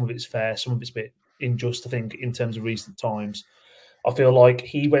 and some of it's fair, some of it's a bit unjust, I think, in terms of recent times. I feel like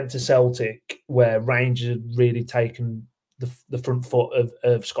he went to Celtic, where Rangers had really taken the front foot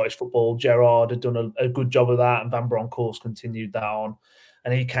of Scottish football. Gerrard had done a good job of that, and Van Bronckhorst continued that on.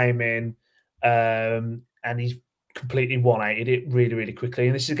 And he came in and he's completely 180'd it really, really quickly.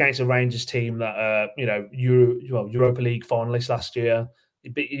 And this is against a Rangers team that, Europa League finalists last year.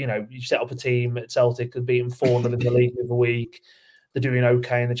 You set up a team at Celtic and beat them 4-0 in the league the other week. They're doing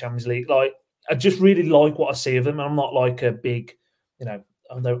okay in the Champions League. Like, I just really like what I see of them. I'm not like a big,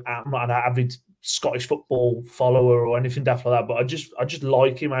 I'm not an avid Scottish football follower or anything daft like that, but I just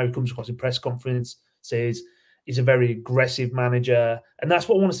like him, how he comes across in press conference. Says he's a very aggressive manager, and that's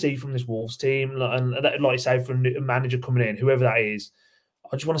what I want to see from this Wolves team. And like I say, from a manager coming in, whoever that is,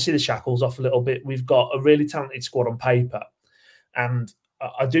 I just want to see the shackles off a little bit. We've got a really talented squad on paper, and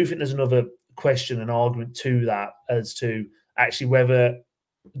I do think there's another question and argument to that as to actually whether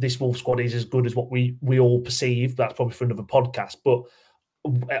this Wolves squad is as good as what we all perceive. That's probably for another podcast, but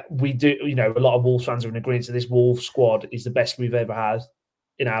we do, a lot of Wolves fans are in agreement that this Wolves squad is the best we've ever had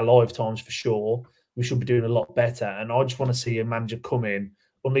in our lifetimes for sure. We should be doing a lot better. And I just want to see a manager come in,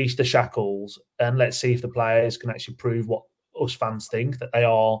 unleash the shackles, and let's see if the players can actually prove what us fans think, that they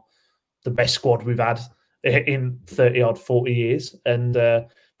are the best squad we've had in 30-odd, 40 years. And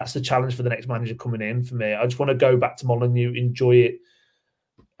that's the challenge for the next manager coming in for me. I just want to go back to Molineux, enjoy it.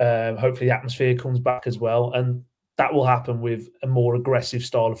 Hopefully the atmosphere comes back as well. And that will happen with a more aggressive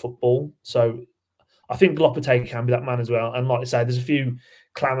style of football. So I think Lopetegui can be that man as well. And like I say, there's a few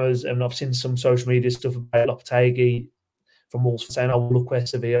clamours, and I've seen some social media stuff about Lopetegui from Wolves saying, "Oh, look where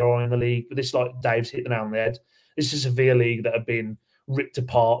Sevilla are in the league." But this, like Dave's hit the nail on the head. This is a Sevilla league that have been ripped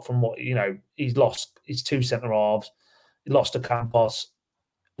apart from what he's lost his two centre halves. He lost to Campos.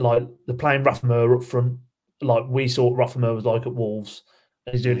 Like, they're playing Rafa Mir up front, like we saw what Rafa Mir was like at Wolves,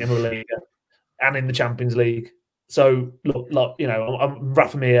 and he's doing it in the Liga and in the Champions League. So, look,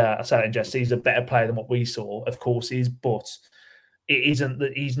 Rafa Mir, I said it in jest, he's a better player than what we saw. Of course he is, but it isn't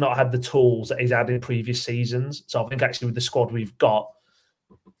that he's not had the tools that he's had in previous seasons. So I think actually with the squad we've got,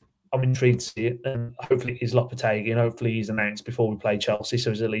 I'm intrigued to see it. And hopefully it is Lopetegui, and hopefully he's announced before we play Chelsea,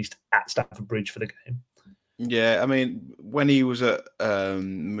 so he's at least at Stamford Bridge for the game. Yeah, I mean, when he was at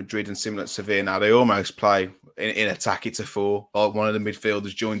Madrid and similar to Sevilla now, they almost play in attack. It's a 4. Like, one of the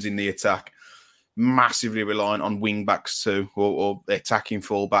midfielders joins in the attack. Massively reliant on wing backs too, or attacking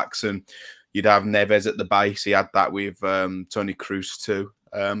fullbacks, and you'd have Neves at the base. He had that with Toni Kroos too.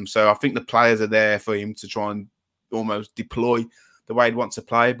 So I think the players are there for him to try and almost deploy the way he'd want to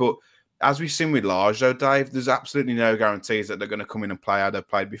play. But as we've seen with Lage, though, Dave, there's absolutely no guarantees that they're going to come in and play how they've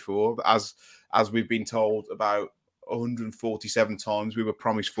played before. As we've been told about 147 times, we were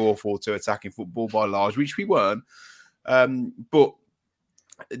promised 4-4-2 attacking football by Lage, which we weren't. But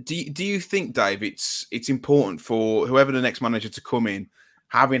do you think, Dave, it's important for whoever the next manager to come in,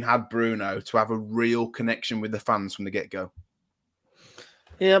 having had Bruno, to have a real connection with the fans from the get-go?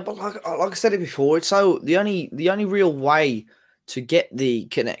 Yeah, but like I said it before, it's so the only real way to get the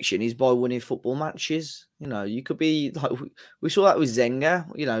connection is by winning football matches. You could be like, we saw that with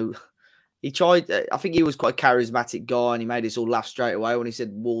Zenga. He tried. I think he was quite a charismatic guy, and he made us all laugh straight away when he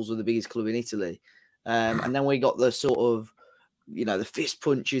said Wolves were the biggest club in Italy. And then we got the sort of, the fist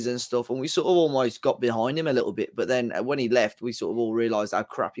punches and stuff, and we sort of almost got behind him a little bit. But then when he left, we sort of all realised how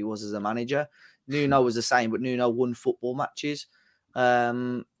crap he was as a manager. Nuno was the same, but Nuno won football matches.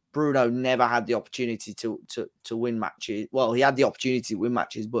 Bruno never had the opportunity to win matches. Well, he had the opportunity to win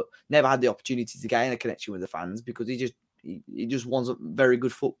matches, but never had the opportunity to gain a connection with the fans because he just wasn't very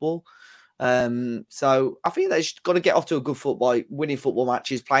good football. So I think they've got to get off to a good foot by winning football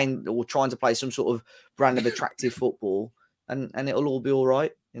matches, playing or trying to play some sort of brand of attractive football, and it'll all be all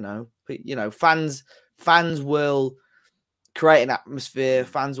right. Fans will create an atmosphere.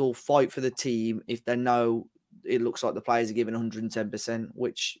 Fans will fight for the team if they know it looks like the players are giving 110%,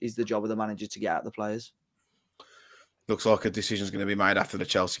 which is the job of the manager to get out the players. Looks like a decision's going to be made after the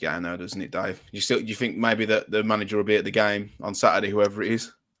Chelsea game, though, doesn't it, Dave? You think maybe that the manager will be at the game on Saturday, whoever it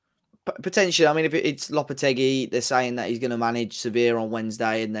is? Potentially. I mean, if it's Lopetegui, they're saying that he's going to manage Sevilla on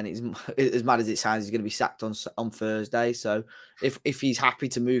Wednesday, and then it's as mad as it sounds, he's going to be sacked on Thursday. So if he's happy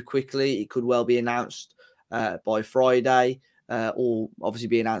to move quickly, it could well be announced by Friday, or obviously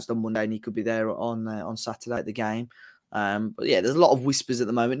be announced on Monday, and he could be there on Saturday at the game. But yeah, there's a lot of whispers at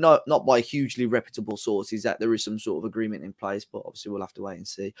the moment, not by hugely reputable sources, that there is some sort of agreement in place, but obviously we'll have to wait and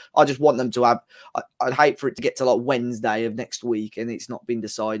see. I just want them to have, I'd hate for it to get to like Wednesday of next week and it's not been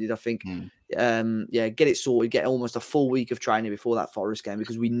decided. I think, get it sorted, get almost a full week of training before that Forest game,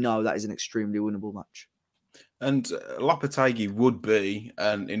 because we know that is an extremely winnable match. And Lopetegui would be,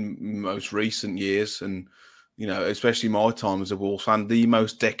 and in most recent years, and especially my time as a Wolves fan, the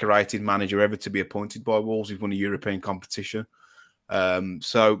most decorated manager ever to be appointed by Wolves. He's won a European competition.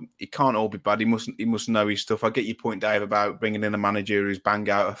 So it can't all be bad. He must know his stuff. I get your point, Dave, about bringing in a manager who's bang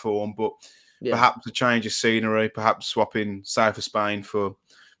out of form, but perhaps a change of scenery, perhaps swapping south of Spain for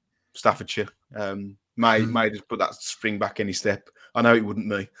Staffordshire. May just put that spring back any step. I know it wouldn't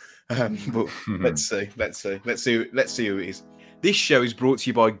me, but let's see who it is. This show is brought to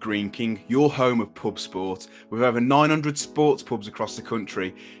you by Greene King, your home of pub sport. With over 900 sports pubs across the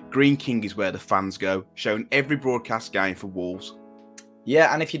country, Greene King is where the fans go, showing every broadcast game for Wolves.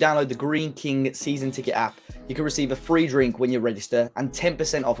 Yeah, and if you download the Greene King season ticket app, you can receive a free drink when you register and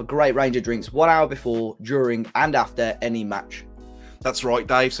 10% off a great range of drinks 1 hour before, during and after any match. That's right,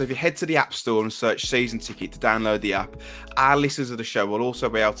 Dave. So if you head to the App Store and search Season Ticket to download the app, our listeners of the show will also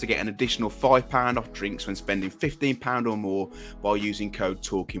be able to get an additional £5 off drinks when spending £15 or more by using code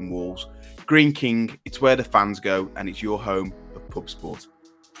TalkingWolves. Greene King, it's where the fans go, and it's your home of pub sport.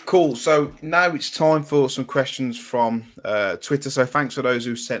 Cool. So now it's time for some questions from Twitter. So thanks for those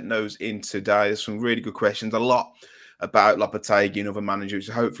who sent those in today. There's some really good questions. A lot about Lopetegui and other managers.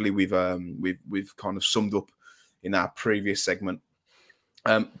 Hopefully we've kind of summed up in our previous segment.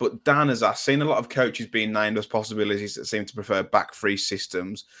 But Dan has asked, seen a lot of coaches being named as possibilities that seem to prefer back three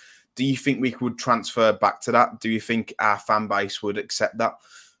systems. Do you think we could transfer back to that? Do you think our fan base would accept that,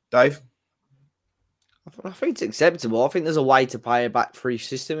 Dave? I think it's acceptable. I think there's a way to play a back three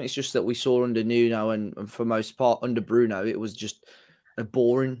system. It's just that we saw under Nuno and for most part under Bruno, it was just a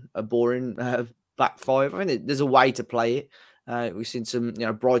boring back five. I think there's a way to play it. We've seen some,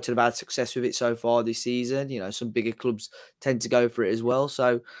 Brighton have had success with it so far this season. Some bigger clubs tend to go for it as well.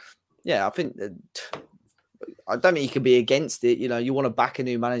 So, yeah, I think I don't think you can be against it. You want to back a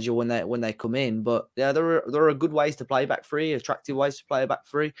new manager when they come in, but yeah, there are good ways to play back three, attractive ways to play a back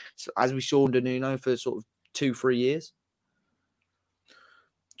three, as we saw under Nuno for sort of 2-3 years.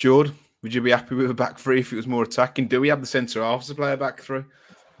 Jord, would you be happy with a back three if it was more attacking? Do we have the centre halves to play a back three?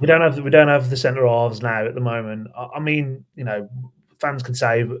 We don't have the centre halves now at the moment. I mean, fans can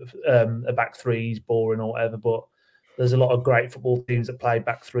say a back three is boring or whatever, but there's a lot of great football teams that play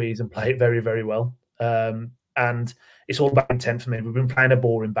back threes and play it very, very well. And it's all about intent for me. We've been playing a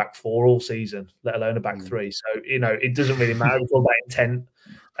boring back four all season, let alone a back three. So, it doesn't really matter. It's all about intent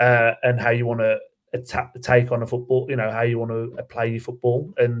and how you want to take on a football, how you want to play your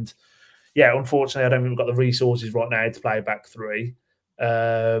football. And yeah, unfortunately, I don't think we've got the resources right now to play back three.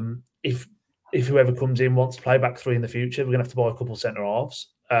 If whoever comes in wants to play back three in the future, we're going to have to buy a couple of centre halves.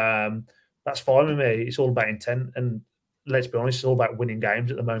 That's fine with me. It's all about intent. And let's be honest, it's all about winning games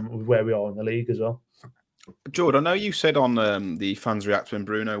at the moment with where we are in the league as well. George, I know you said on the Fans React when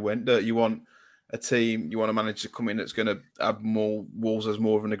Bruno went that you want a team, you want a manager to come in that's going to have more Wolves as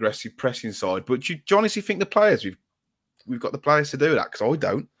more of an aggressive pressing side. But do you honestly think the players, we've got the players to do that? Because I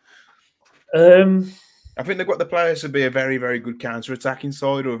don't. I think they've got the players to be a very, very good counter-attacking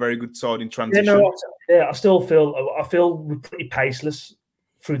side or a very good side in transition. I still feel we're pretty paceless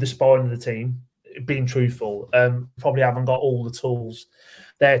through the spine of the team, being truthful. Probably haven't got all the tools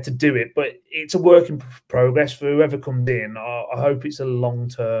there to do it, but it's a work in progress for whoever comes in. I hope it's a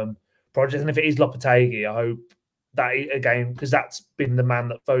long-term project, and if it is Lopetegui, I hope that, again, because that's been the man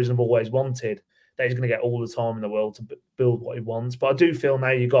that Foden have always wanted, that he's going to get all the time in the world to build what he wants. But I do feel now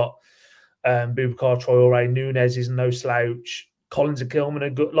you've got Boubacar Traoré, Núñez is no slouch. Collins and Kilman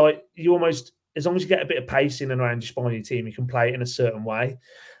are good. Like you almost, as long as you get a bit of pace in and around your spine team, you can play it in a certain way.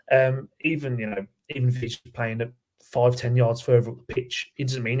 Even if he's playing at 5-10 yards further up the pitch, it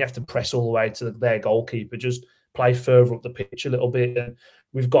doesn't mean you have to press all the way to their goalkeeper. Just play further up the pitch a little bit. And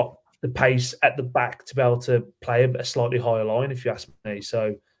we've got the pace at the back to be able to play a slightly higher line, if you ask me.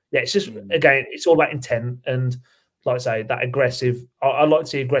 So yeah, it's just again, it's all about intent and, like I say, that aggressive. I like to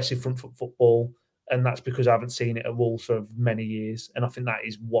see aggressive front foot football, and that's because I haven't seen it at Wolves for many years. And I think that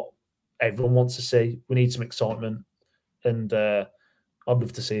is what everyone wants to see. We need some excitement, and I'd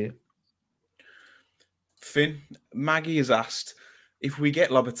love to see it. Finn, Maggie has asked, if we get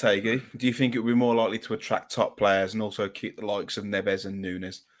Lopetegui, do you think it would be more likely to attract top players and also keep the likes of Neves and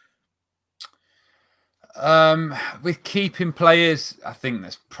Nunes? With keeping players, I think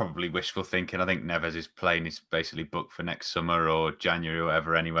that's probably wishful thinking. I think Neves' plane is basically booked for next summer or January or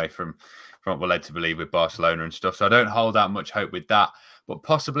whatever anyway, from what we're led to believe with Barcelona and stuff. So I don't hold out much hope with that. But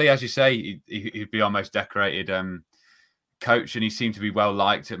possibly, as you say, he'd be our most decorated coach, and he seemed to be well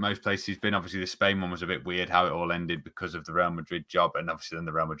liked at most places he's been. Obviously, the Spain one was a bit weird how it all ended because of the Real Madrid job, and obviously then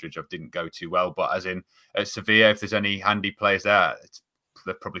the Real Madrid job didn't go too well. But as in at Sevilla, if there's any handy players there,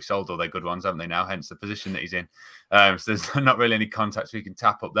 they've probably sold all their good ones, haven't they now? Hence the position that he's in. So there's not really any contacts we can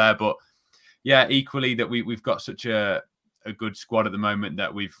tap up there. But yeah, equally that we've got such a good squad at the moment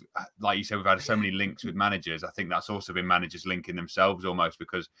that we've, like you said, we've had so many links with managers. I think that's also been managers linking themselves almost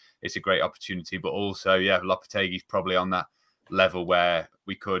because it's a great opportunity. But also, yeah, Lopetegui's probably on that level where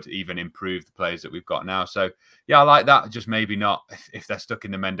we could even improve the players that we've got now. So yeah, I like that. Just maybe not if they're stuck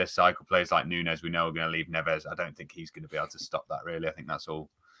in the Mendes cycle. Players like Nunes, we know are going to leave Neves. I don't think he's going to be able to stop that really. I think that's all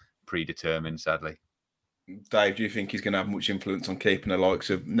predetermined, sadly. Dave, do you think he's going to have much influence on keeping the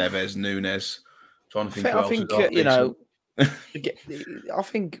likes of Neves, Nunes? I think I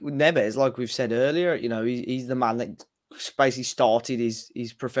think Neves, like we've said earlier, he's the man that basically started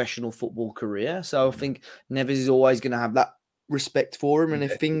his professional football career. So I think Neves is always going to have that respect for him. And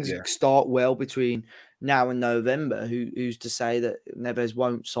if things start well between now and November, who's to say that Neves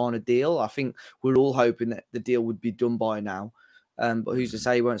won't sign a deal? I think we're all hoping that the deal would be done by now. But who's to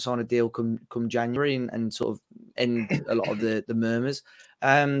say he won't sign a deal come January and sort of end a lot of the murmurs.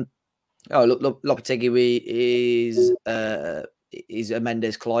 Lopetegui is a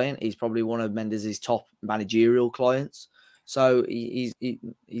Mendes client. He's probably one of Mendes' top managerial clients. So he's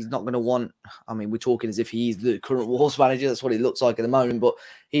not going to want. I mean, we're talking as if he's the current Wolves manager. That's what it looks like at the moment. But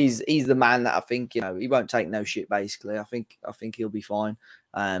he's the man that I think he won't take no shit. Basically, I think he'll be fine.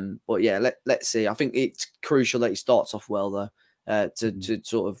 But yeah, let's see. I think it's crucial that he starts off well though, to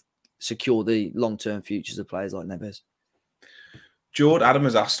sort of secure the long-term futures of players like Neves. Jord Adam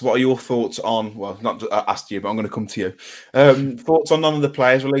has asked, what are your thoughts on, well, not asked you, but I'm going to come to you. Thoughts on none of the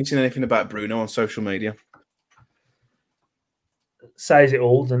players releasing anything about Bruno on social media? Says it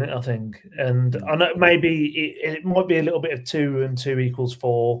all, doesn't it, I think. And I know maybe it might be a little bit of 2 and 2 equals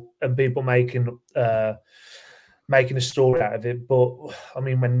 4 and people making a story out of it. But, I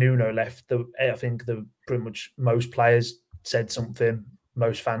mean, when Nuno left, I think pretty much most players said something.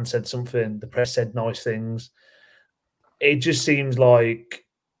 Most fans said something. The press said nice things. It just seems like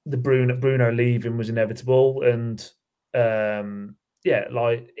the Bruno leaving was inevitable, and I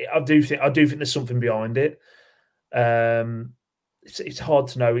do think there's something behind it. It's hard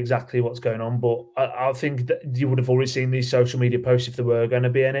to know exactly what's going on, but I think that you would have already seen these social media posts if there were going to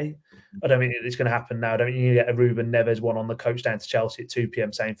be any. I don't think it's going to happen now. I don't think you get a Ruben Neves one on the coach down to Chelsea at 2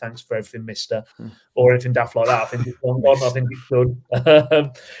 p.m. saying thanks for everything, mister, or anything daft like that. I think it's gone. I think it's done.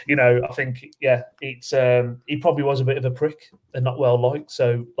 I think, it's he probably was a bit of a prick and not well liked.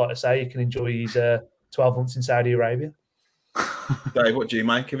 So, like I say, you can enjoy his 12 months in Saudi Arabia. Dave, what do you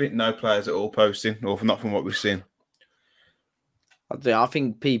make of it? No players at all posting, or not from what we've seen? I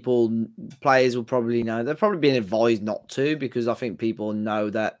think players will probably know. They've probably been advised not to, because I think people know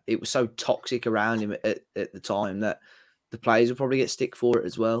that it was so toxic around him at the time that the players will probably get stick for it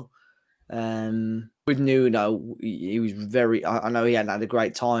as well. With Nuno, he was I know he hadn't had a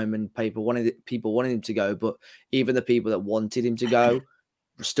great time and people wanted him to go, but even the people that wanted him to go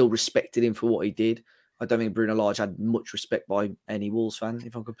still respected him for what he did. I don't think Bruno Lage had much respect by any Wolves fan,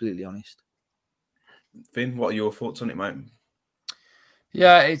 if I'm completely honest. Finn, what are your thoughts on it, mate?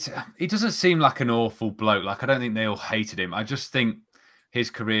 Yeah, he doesn't seem like an awful bloke. Like, I don't think they all hated him. I just think his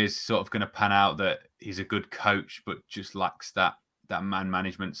career is sort of going to pan out that he's a good coach, but just lacks that man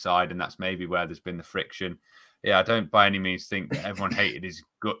management side, and that's maybe where there's been the friction. Yeah, I don't by any means think that everyone hated his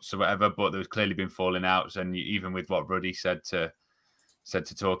guts or whatever, but there's clearly been falling outs, and even with what Ruddy said to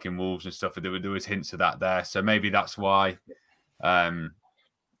Talking Wolves and stuff, there was hints of that there. So maybe that's why.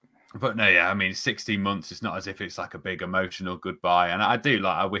 But no, yeah, I mean, 16 months. It's not as if it's like a big emotional goodbye, and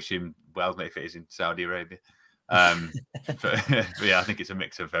I wish him well if it is in Saudi Arabia. But yeah, I think it's a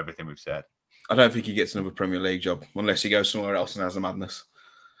mix of everything we've said. I don't think he gets another Premier League job unless he goes somewhere else and has a madness.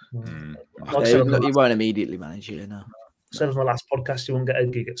 Like I said on He won't immediately manage it. No. Said on the last podcast, you won't get a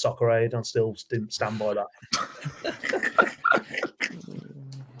gig at Soccer Aid. I still didn't stand by that.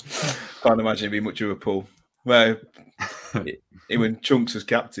 Can't imagine it'd be much of a pull. Well, even Chunks as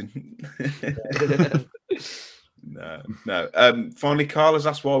captain. No. Finally, Carl has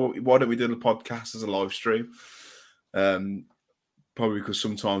asked why don't we do the podcast as a live stream? Probably because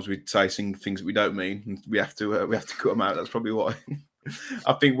sometimes we say things that we don't mean, and we have to cut them out. That's probably why.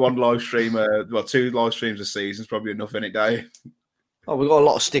 I think one live stream, two live streams a season is probably enough in it, Dave. Oh, we got a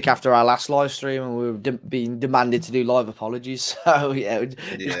lot of stick after our last live stream, and we were being demanded to do live apologies. So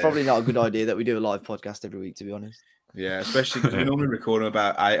it's probably not a good idea that we do a live podcast every week, to be honest. Yeah, especially because we normally record them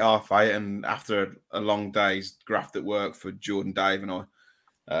about 8:30, and after a long day's graft at work for Jordan, Dave, and I,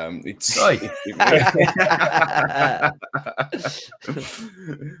 sorry,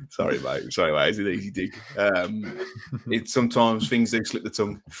 mate. It's an easy dig. It's sometimes things do slip the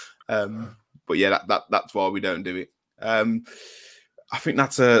tongue, but yeah, that's why we don't do it. I think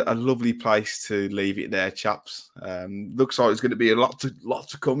that's a lovely place to leave it there, chaps. Looks like there's going to be a lot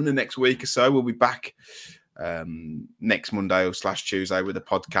to come in the next week or so. We'll be back next Monday or /Tuesday with a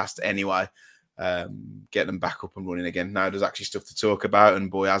podcast anyway. Get them back up and running again. Now there's actually stuff to talk about, and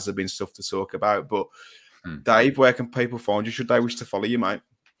boy, has there been stuff to talk about. But Dave, where can people find you? Should they wish to follow you, mate?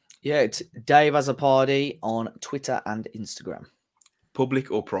 Yeah, it's Dave Has a Party on Twitter and Instagram.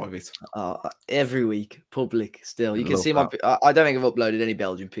 Public or private? Every week, public still. You can see my. I don't think I've uploaded any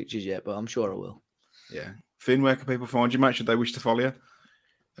Belgian pictures yet, but I'm sure I will. Yeah. Finn, where can people find you, mate? Should they wish to follow you?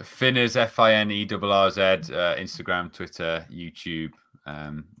 Finn is FINERRZ, Instagram, Twitter, YouTube.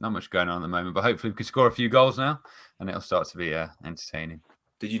 Not much going on at the moment, but hopefully we can score a few goals now, and it'll start to be entertaining.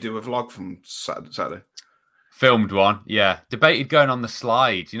 Did you do a vlog from Saturday? Filmed one, yeah. Debated going on the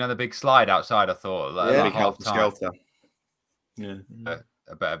slide. You know the big slide outside. I thought half time. Yeah,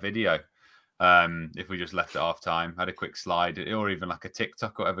 a better video. If we just left at half time, had a quick slide, or even like a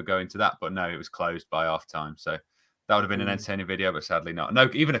TikTok or whatever, go into that. But no, it was closed by half time. So that would have been an entertaining video, but sadly not. No,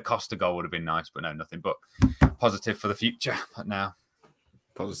 even a Costa goal would have been nice, but no, nothing. But positive for the future. But now,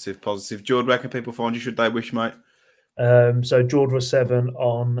 positive. George, where can people find you? Should they wish, mate? So George7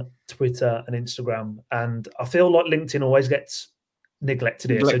 on Twitter and Instagram, and I feel like LinkedIn always gets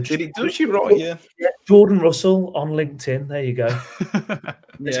neglected here. Does she right? Yeah. Jordan Russell on LinkedIn. There you go.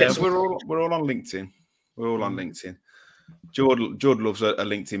 We're all on LinkedIn. We're all on LinkedIn. Jordan loves a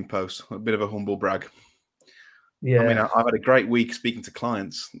LinkedIn post. A bit of a humble brag. Yeah, I mean, I've had a great week speaking to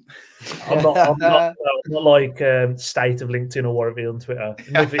clients. I'm not like state of LinkedIn or whatever on Twitter.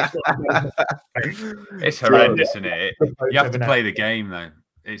 It's horrendous, isn't it? You have to play the game, though.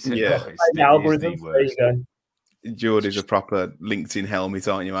 It's algorithm. There you go. George is a proper LinkedIn helmet,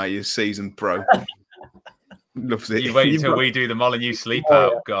 aren't you, mate? You're a seasoned pro. Loves it. You wait until we do the Molyneux sleep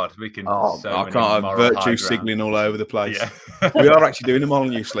out. God, we can. I can't have virtue signaling all over the place. Yeah. We are actually doing the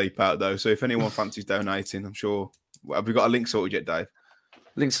Molyneux sleep out, though. So if anyone fancies donating, I'm sure. Have we got a link sorted yet, Dave?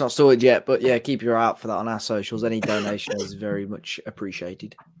 Link's not sorted yet, but yeah, keep your eye out for that on our socials. Any donation is very much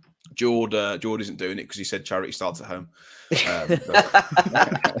appreciated. Jord isn't doing it because he said charity starts at home.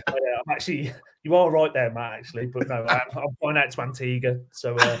 I'm actually, you are right there, Matt. Actually, but no, I'm flying out to Antigua,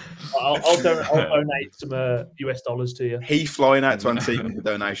 so I'll donate some US dollars to you. He flying out to Antigua with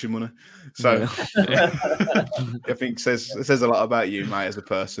donation money, so I think says a lot about you, mate, as a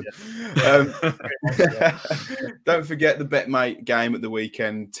person. Don't forget the BetMate game at the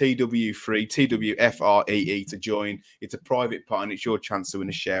weekend. TW3 to join. It's a private pot and it's your chance to win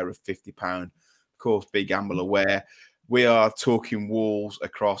a share of £50. Of course, be gamble aware. We are talking Wolves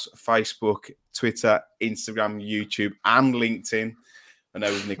across Facebook, Twitter, Instagram, YouTube, and LinkedIn. I know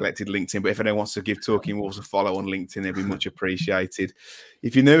we've neglected LinkedIn, but if anyone wants to give Talking Wolves a follow on LinkedIn, it'd be much appreciated.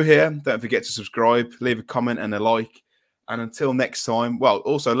 If you're new here, don't forget to subscribe, leave a comment and a like. And until next time, well,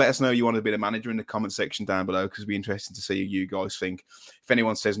 also let us know you want to be the manager in the comment section down below because it'd be interesting to see what you guys think. If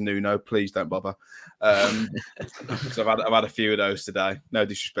anyone says Nuno, please don't bother. Because I've had a few of those today. No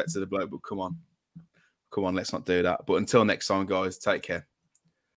disrespect to the bloke, but come on, let's not do that. But until next time, guys, take care.